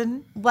Hannah's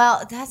season?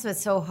 Well, that's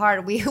what's so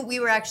hard. We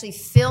were actually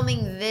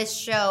filming this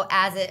show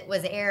as it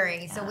was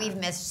airing, so we've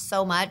missed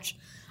so much.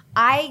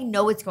 I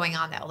know what's going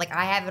on though. Like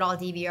I have it all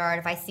DVR'd.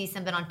 If I see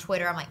something on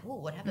Twitter, I'm like, "Ooh,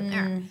 what happened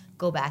there?"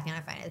 Go back and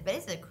I find it. But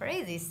it's a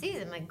crazy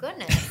season. My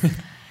goodness.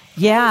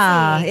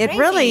 Yeah, Crazy, it crazy.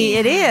 really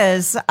it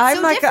is. I'm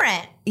So like,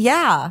 different.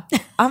 Yeah,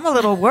 I'm a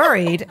little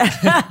worried. Who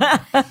knows?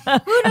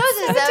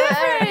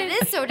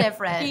 It is so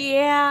different.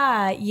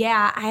 Yeah.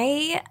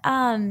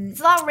 It's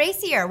a lot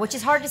racier, which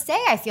is hard to say.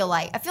 I feel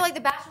like The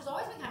Bachelor's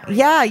always been kind of racy.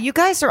 Yeah, you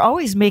guys are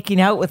always making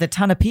out with a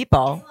ton of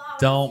people.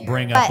 Don't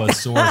bring up a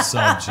sore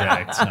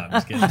subject. No, I'm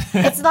just kidding.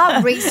 It's a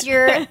lot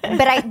racier,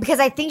 but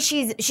because I think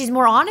she's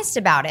more honest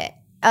about it.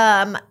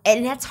 And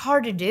that's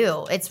hard to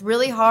do. It's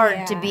really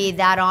hard to be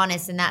that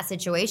honest in that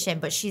situation,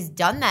 but she's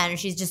done that and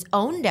she's just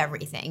owned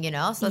everything, you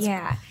know? So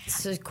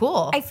it's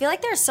cool. I feel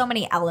like there's so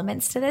many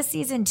elements to this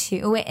season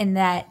too, in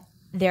that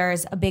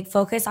there's a big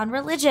focus on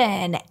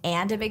religion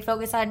and a big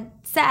focus on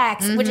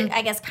sex, which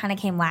I guess kind of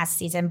came last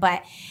season,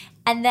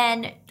 and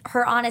then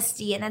her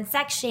honesty and then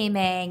sex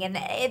shaming. And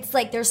it's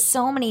like there's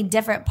so many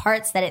different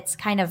parts that it's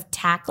kind of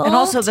tackled. And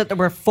also that there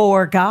were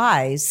 4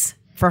 guys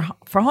for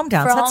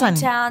hometowns. For That's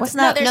hometowns.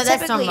 wasn't that? there's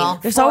that's typically normal.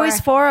 There's always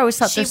 4. I always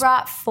thought She there's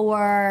brought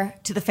 4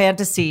 to the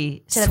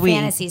fantasy to the suite,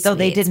 fantasy though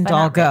they suites, didn't but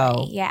all not go.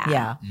 really.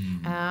 Yeah.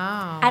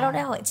 Yeah. I don't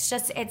know. It's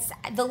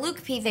the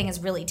Luke P thing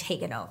has really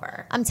taken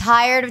over. I'm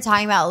tired of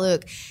talking about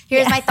Luke.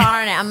 Here's my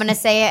thought on it. I'm going to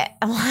say it.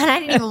 I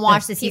didn't even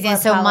watch the People season,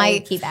 so probably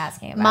keep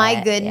asking about my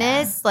it.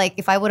 goodness, like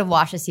if I would have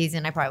watched the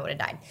season, I probably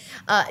would have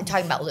died.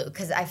 Talking about Luke,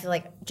 because I feel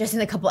like just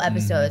in a couple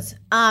episodes,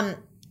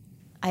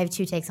 I have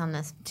 2 takes on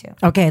this too.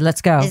 Okay,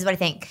 let's go. This is what I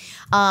think.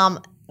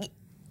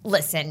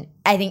 Listen,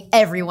 I think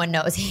everyone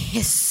knows he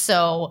is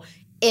so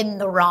in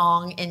the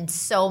wrong in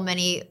so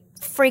many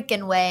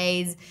freaking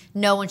ways.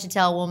 No one should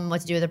tell a woman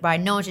what to do with her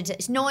body. No one should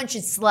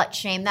slut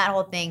shame, that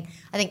whole thing.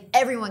 I think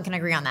everyone can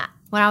agree on that.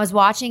 When I was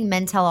watching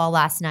Men Tell All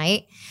last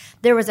night,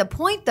 there was a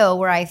point though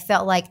where I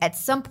felt like at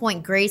some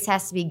point grace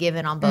has to be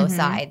given on both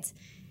sides.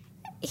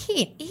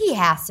 He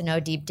has to know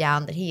deep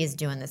down that he is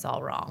doing this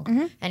all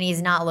wrong and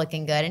he's not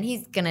looking good and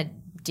he's gonna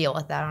deal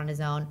with that on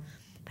his own.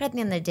 But at the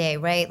end of the day,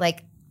 right?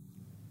 Like,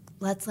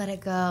 let's let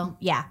it go.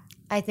 Yeah.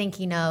 I think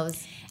he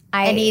knows.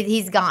 And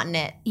he's gotten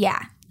it. Yeah.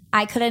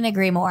 I couldn't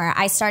agree more.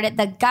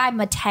 The guy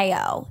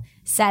Mateo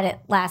said it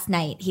last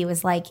night. He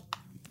was like,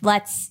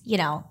 let's, you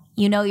know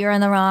you're in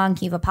the wrong.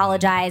 You've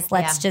apologized.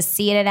 Let's just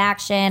see it in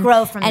action.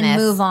 Grow from and this.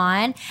 move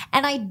on.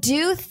 And I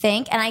do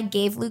think, and I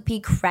gave Luke P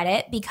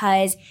credit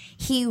because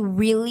he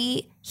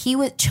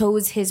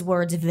chose his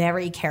words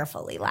very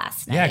carefully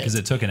last night. Yeah, because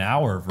it took an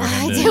hour for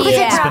him to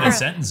Yeah. spit a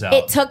sentence out.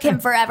 It took him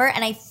forever,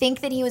 and I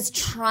think that he was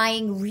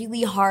trying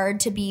really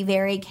hard to be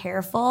very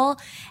careful,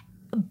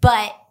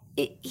 but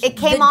It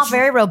came off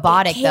very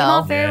robotic, it came though.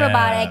 off very Yeah.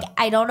 robotic.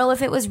 I don't know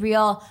if it was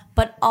real,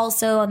 but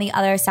also on the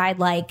other side,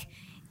 like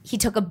he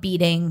took a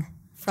beating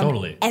from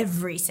Totally.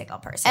 every single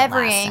person,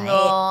 Every last angle.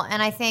 night.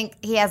 And I think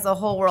he has the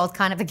whole world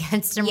kind of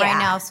against him Yeah. right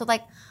now. So,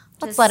 like,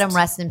 let's Just- let him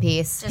rest in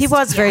peace. He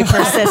was very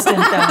persistent,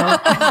 though.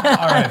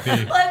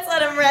 R.I.P. Let's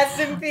let him rest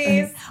in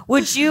peace.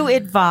 Would you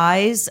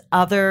advise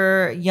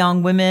other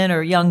young women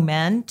or young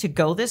men to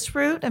go this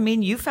route? I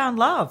mean, you found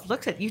love.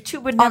 Look at you 2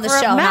 would On never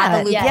the show, have met. not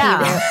the Luke P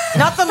yeah,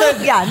 not the Luke.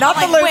 Yeah, not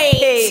the Luke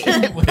wait.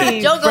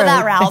 P. Don't go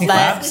that route, but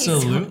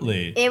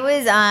Absolutely. it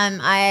was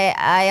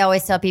I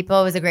always tell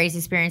people it was the greatest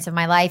experience of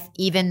my life,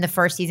 even the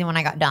first season when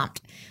I got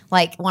dumped.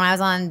 Like when I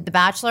was on The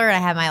Bachelor and I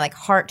had my like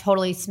heart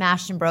totally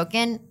smashed and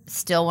broken,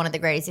 still one of the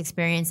greatest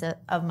experiences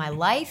of my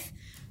life.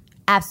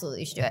 Absolutely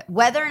you should do it.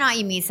 Whether or not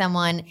you meet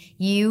someone,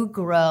 you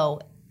grow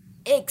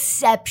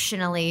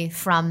exceptionally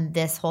from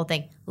this whole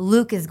thing.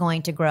 Luke is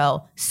going to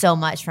grow so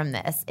much from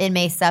this. It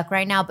may suck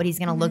right now, but he's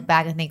going to look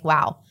back and think,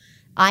 wow,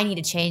 I need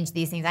to change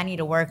these things. I need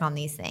to work on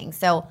these things.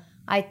 So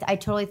I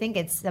totally think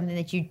it's something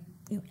that you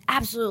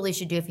absolutely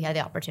should do if you had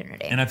the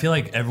opportunity. And I feel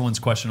like everyone's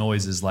question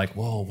always is like,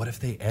 whoa, what if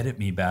they edit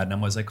me bad? And I'm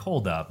always like,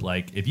 hold up.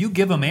 Like, if you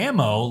give them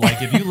ammo,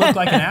 like, if you look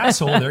like an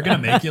asshole, they're going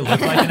to make you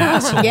look like an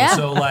asshole. Yeah.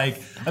 So, like,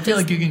 I feel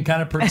like you can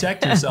kind of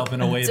protect yourself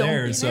in a way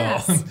there. be So,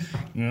 nice.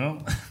 you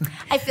know.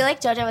 I feel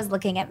like JoJo was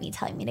looking at me,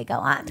 telling me to go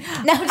on.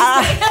 No,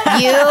 just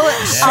kidding. You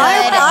should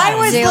I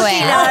was do looking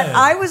it. at.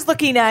 I was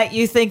looking at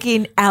you,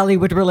 thinking Allie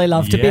would really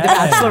love to be the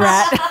Yes.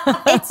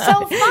 Bachelorette. It's so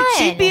fun.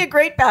 She'd be a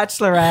great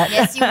Bachelorette.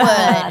 Yes, you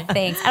would.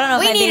 Thanks. I don't know.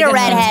 We if I'd need be a good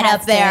redhead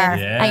up contestant. there.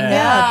 Yeah. I know.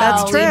 Yeah,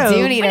 that's true.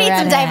 We do need We a need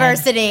some redhead.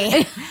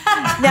 diversity.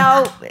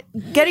 Now,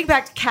 getting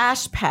back to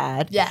Cash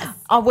Pad. Yes.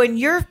 When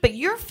you're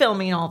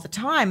filming all the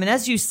time, and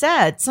as you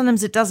said,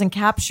 sometimes it doesn't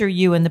capture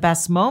you in the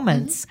best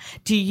moments.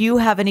 Do you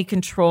have any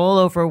control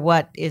over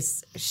what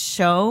is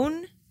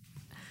shown?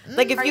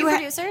 Like if Are you you had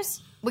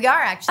producers? We are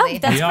actually. Oh,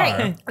 that's We are.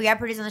 great. We are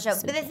producing the show.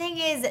 But the thing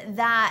is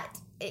that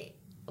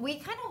we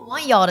kind of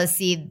want y'all to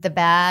see the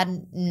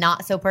bad,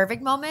 not so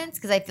perfect moments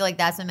because I feel like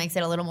that's what makes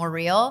it a little more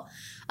real.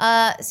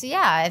 So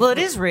yeah. well, it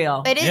is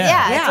real. It is, Yeah.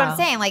 yeah. That's what Yeah. I'm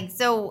saying. Like,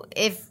 so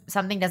if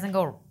something doesn't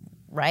go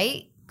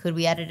right, could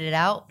we edit it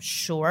out?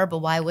 Sure, but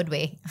why would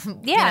we? Yeah.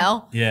 You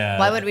know? Yeah.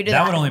 Why would we do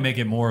that? That would only make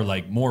it more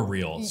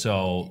real.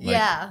 So like,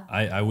 Yeah.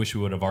 I wish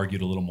we would have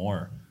argued a little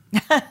more.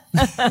 Next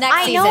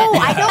I season. know.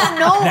 I don't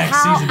know Next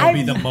how. season will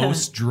be the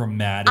most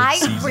dramatic I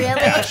season. really.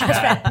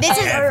 This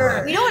is.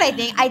 You know what I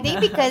think? I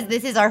think because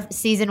this is our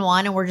season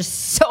 1, and we're just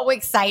so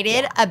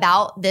excited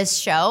about this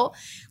show.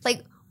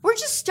 Like we're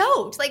just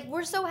stoked. Like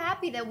we're so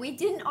happy that we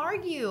didn't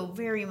argue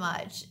very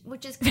much,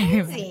 which is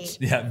crazy.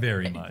 Yeah,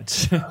 very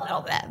much. A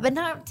little bit, but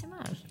not too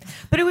much.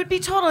 But it would be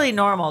totally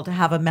normal to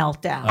have a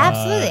meltdown.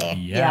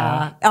 Absolutely.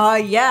 Yeah.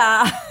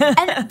 Yeah.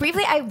 And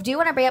briefly, I do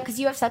want to bring up because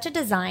you have such a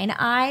design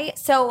eye.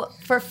 So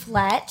for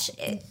Fletch,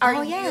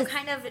 are you yes.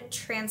 kind of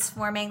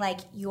transforming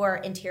like your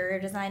interior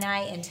design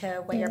eye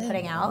into what you're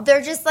putting out?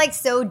 They're just like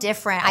so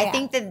different. I Yeah.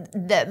 think that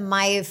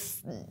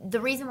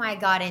the reason why I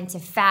got into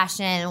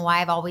fashion and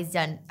why I've always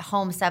done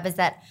home stuff is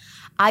that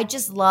I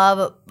just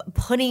love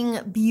putting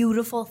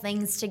beautiful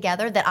things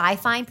together that I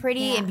find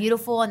pretty and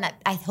beautiful and that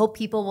I hope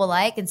people will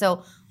like. And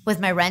so with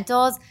my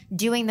rentals,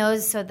 doing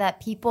those so that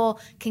people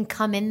can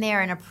come in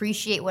there and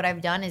appreciate what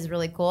I've done is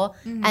really cool.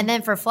 And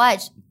then for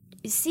Fletch,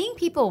 seeing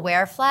people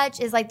wear Fletch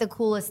is like the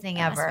coolest thing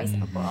ever.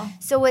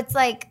 So it's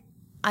like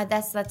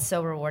that's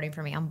so rewarding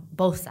for me on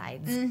both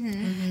sides.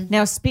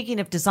 Now, speaking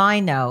of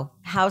design, though,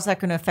 how's that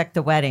going to affect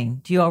the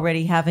wedding? Do you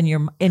already have in your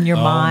mind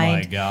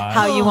my gosh.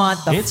 how you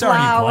want the It's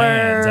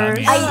flowers?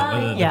 already planned. I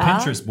mean, the yeah.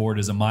 Pinterest board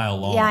is a mile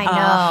long. Yeah,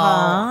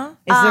 I know.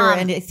 Is there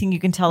anything you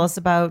can tell us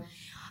about?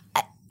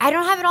 I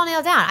don't have it all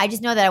nailed down. I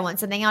just know that I want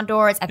something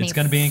outdoors. I think It's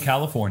going to be in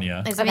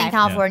California. It's going to be in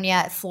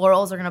California.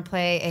 Florals are going to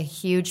play a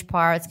huge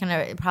part. It's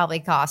going to probably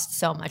cost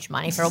so much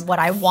money for what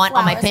I want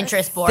on my Flowers.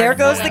 Pinterest board. There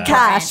goes the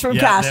cash from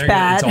Cash there-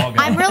 Pad. it's all gone.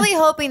 I'm really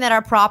hoping that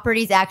our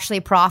properties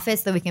actually profit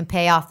so that we can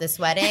pay off this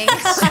wedding.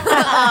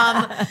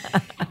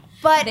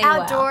 But They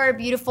outdoor,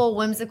 beautiful,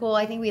 whimsical.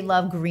 I think we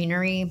love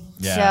greenery.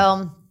 Yeah.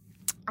 So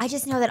I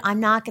just know that I'm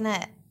not going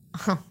to.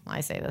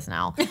 I say this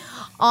now.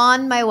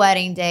 On my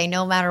wedding day,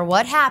 no matter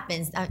what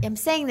happens, I'm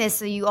saying this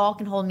so you all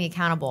can hold me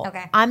accountable.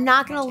 Okay. I'm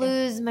not going to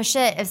lose my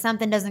shit if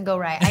something doesn't go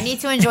right. I need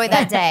to enjoy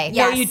that day.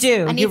 No, you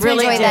do. I need you to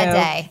really enjoy do. that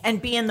day. And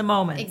be in the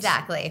moment.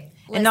 Exactly.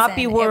 And not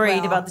be Listen, it worried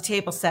will. about the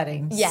table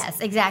settings.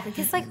 Yes, exactly.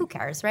 Because, like, who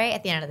cares, right?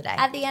 At the end of the day.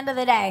 At the end of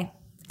the day.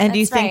 And do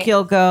you That's think right.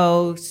 you'll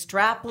go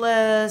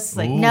strapless?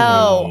 Like, Ooh.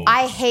 No,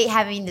 I hate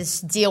having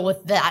to deal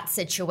with that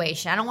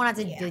situation. I don't want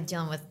to have to be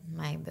dealing with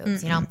my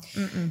boobs, you know?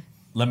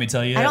 Let me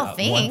tell you, I don't one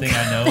think. thing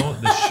I know: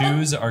 the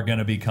shoes are going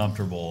to be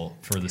comfortable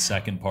for the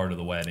second part of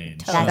the wedding.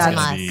 So That's it's a gonna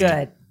must. be-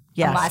 good.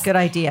 Yes, must. good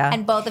idea.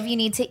 And both of you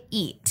need to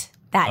eat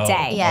that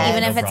day, Yeah.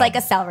 even no if it's problem. like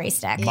a celery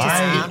stick. My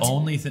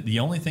Just eat. the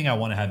only thing I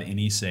want to have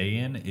any say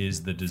in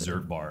is the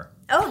dessert bar.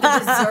 Oh, the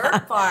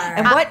dessert bar.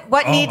 and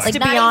what needs my to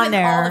Not be on even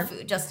there? all the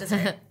food, just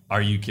dessert.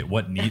 Are you kidding?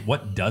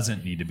 What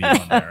doesn't need to be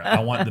on there? I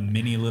want the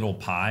mini little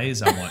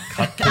pies. I want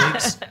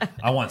cupcakes.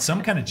 I want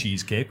some kind of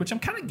cheesecake, which I'm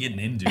kind of getting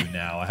into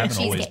now. I haven't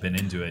always Cheesecake. been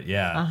into it.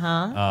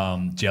 Yeah.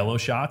 Jello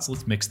shots.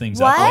 Let's mix things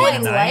What? up. I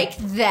at night. like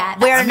that.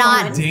 We're That's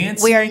not fun.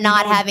 dancing, we're you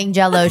not know? having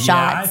Jello Yeah, I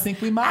shots.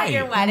 think we might.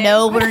 your wedding.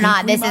 No, we're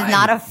not. We This is might.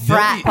 not a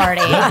frat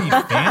party.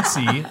 There'll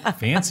be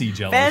fancy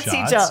Jello Fancy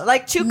shots. Joe,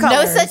 like two No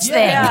colors. such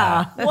thing.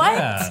 Yeah. What?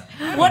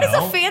 Yeah. What You is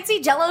know, a fancy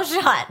Jello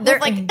shot? There-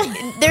 Like,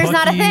 there's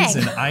not a cookies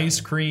thing. and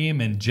ice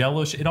cream and Jello.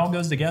 It all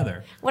goes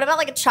together. what about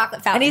like a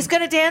chocolate fountain? And he's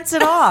going to dance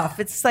it off.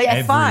 It's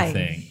like fine.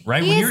 Everything,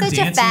 right? He when is you're such a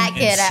dancing fat and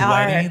kid at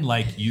heart. sweating,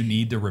 like you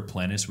need to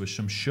replenish with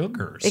some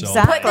sugar. So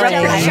Exactly. Put the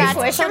Jello Right. shots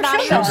Sugar, with some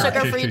not even sugar,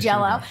 sugar-free sugar,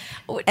 Jello.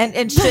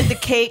 And should the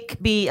cake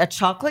be a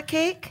chocolate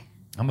cake?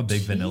 I'm a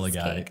big vanilla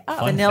guy. Cheesecake. Oh,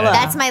 Fun vanilla. Fetty.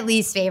 That's my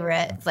least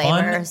favorite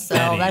flavor, Fun so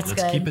Fetty. that's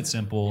Let's good. keep it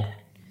simple.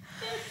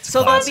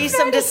 So there'll be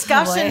some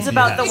discussions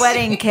about the Yes.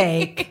 wedding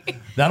cake.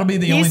 That'll be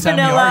the only He's time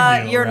we vanilla,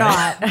 argue. you're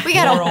right? not. We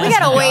got Florals, a you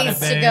got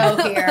ways it, to babe.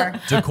 go here.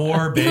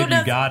 Decor, babe,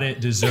 you got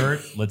it.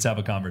 Dessert, let's have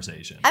a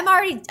conversation. I'm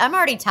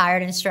already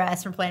tired and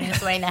stressed from planning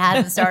this wedding that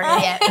hasn't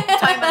started yet.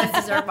 Talking about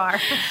this dessert bar.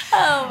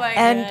 Oh my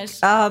gosh.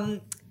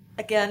 And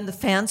again, the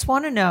fans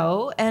want to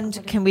know,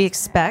 and can we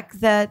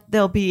expect that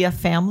there'll be a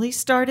family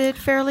started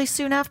fairly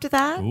soon after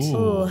that?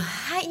 Ooh.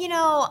 You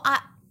know,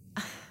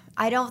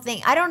 I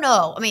don't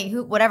know. I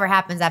mean, whatever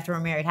happens after we're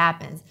married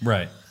happens.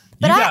 Right.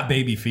 But you I- got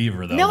baby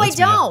fever, though. No, Let's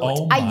I be don't.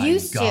 Oh I my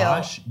used to.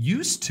 gosh.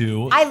 Used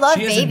to. I love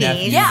She has a babies.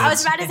 nephew Yeah, I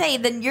was that's- about to say,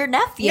 then your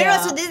nephew. No,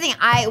 so this thing,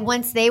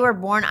 once they were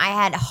born, I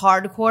had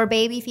hardcore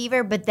baby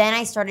fever, but then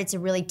I started to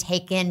really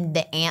take in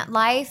the ant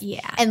life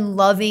and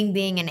loving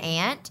being an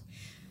ant.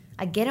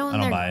 I get it when I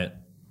don't they're. buy it.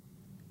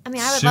 I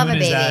mean, I would Soon love a as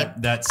baby.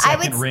 that I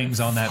second would- rings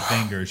on that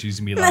finger, she's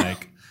going to be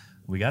like,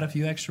 we got a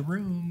few extra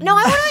rooms. No,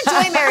 I want to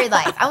enjoy married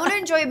life. I want to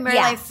enjoy married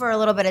Yeah. life for a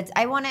little bit.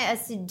 I want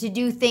us to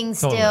do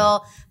things Totally.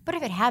 still. But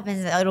if it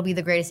happens, it'll be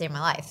the greatest day of my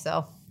life.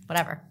 So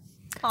whatever.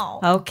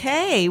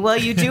 Okay. Well,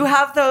 you do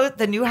have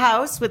the new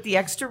house with the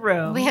extra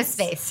room. We have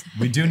space.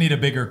 We do need a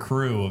bigger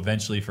crew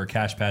eventually for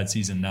Cash Pad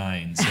season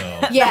 9. So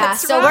Yeah,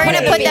 so We're going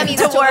to put them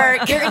needs to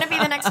work. You're going to be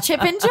the next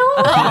Chip and Joel.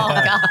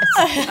 Oh,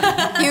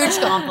 gosh. Huge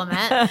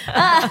compliment.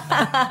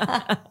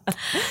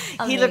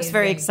 He looks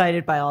very Amazing.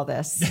 excited by all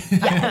this.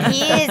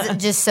 He is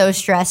just so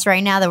stressed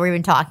right now that we're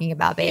even talking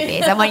about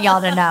babies. I want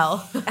y'all to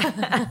know.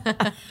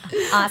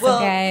 Awesome, Well,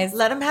 guys.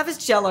 let him have his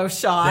Jello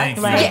shot. thank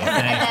you. Like-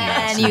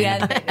 Thank you you.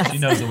 guys- She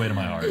knows the way to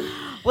my heart.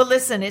 Well,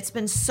 listen, it's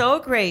been so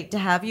great to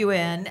have you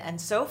in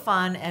and so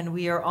fun. And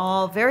we are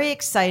all very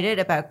excited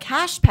about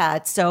Cash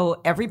Pad.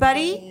 So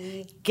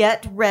everybody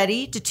get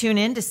ready to tune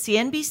in to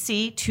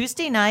CNBC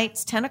Tuesday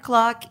nights, 10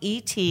 o'clock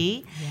ET,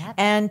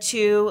 and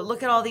to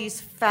look at all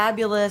these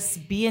fabulous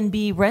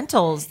B&B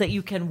rentals that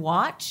you can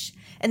watch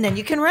and then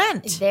you can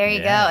rent. There you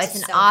go. Yes.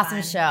 It's an So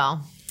awesome fun. show.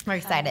 We're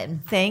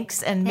excited.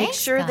 Thanks. And make Thanks,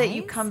 sure that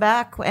you guys. come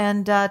back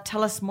and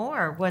tell us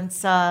more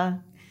once.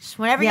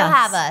 Whenever Yes. you'll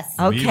have us.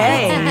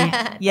 Okay.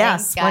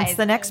 Yes. Thanks, Once guys.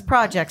 the next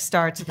project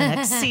starts, the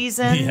next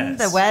season, Yes.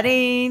 the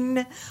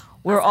wedding.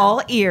 We're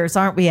all ears,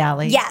 aren't we,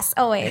 Allie? Yes,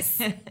 always.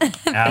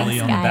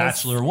 Allie on The guys.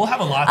 Bachelor. We'll have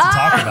a lot to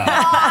talk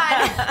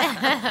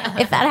about.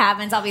 If that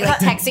happens, I'll be like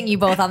texting you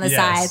both on the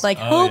Yes. side, like,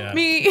 Oh, help yeah.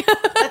 me.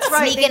 That's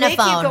right. Sneak in They a make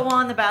phone. you go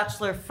on The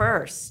Bachelor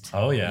first.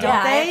 Oh, yeah.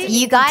 Don't they?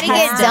 You got to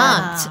get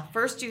dumped.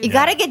 First, You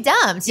got to get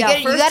dumped. You Yeah,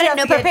 got first to you have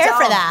know to get prepare for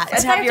dumped. that. And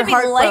I have have your to be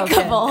heart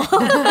broken. likable.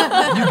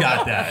 You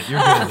got that. You're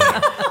good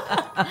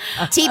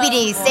there.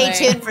 TBD. Stay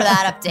tuned for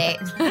that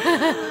update.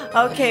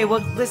 Okay,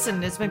 well,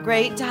 listen, it's been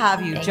great to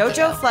have you. Thank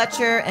JoJo you.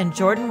 Fletcher and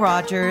Jordan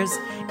Rogers,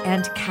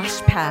 and Cash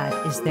Pad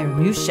is their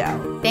new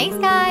show. Thanks,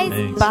 guys.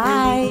 Thanks.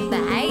 Bye.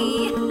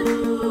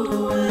 Bye.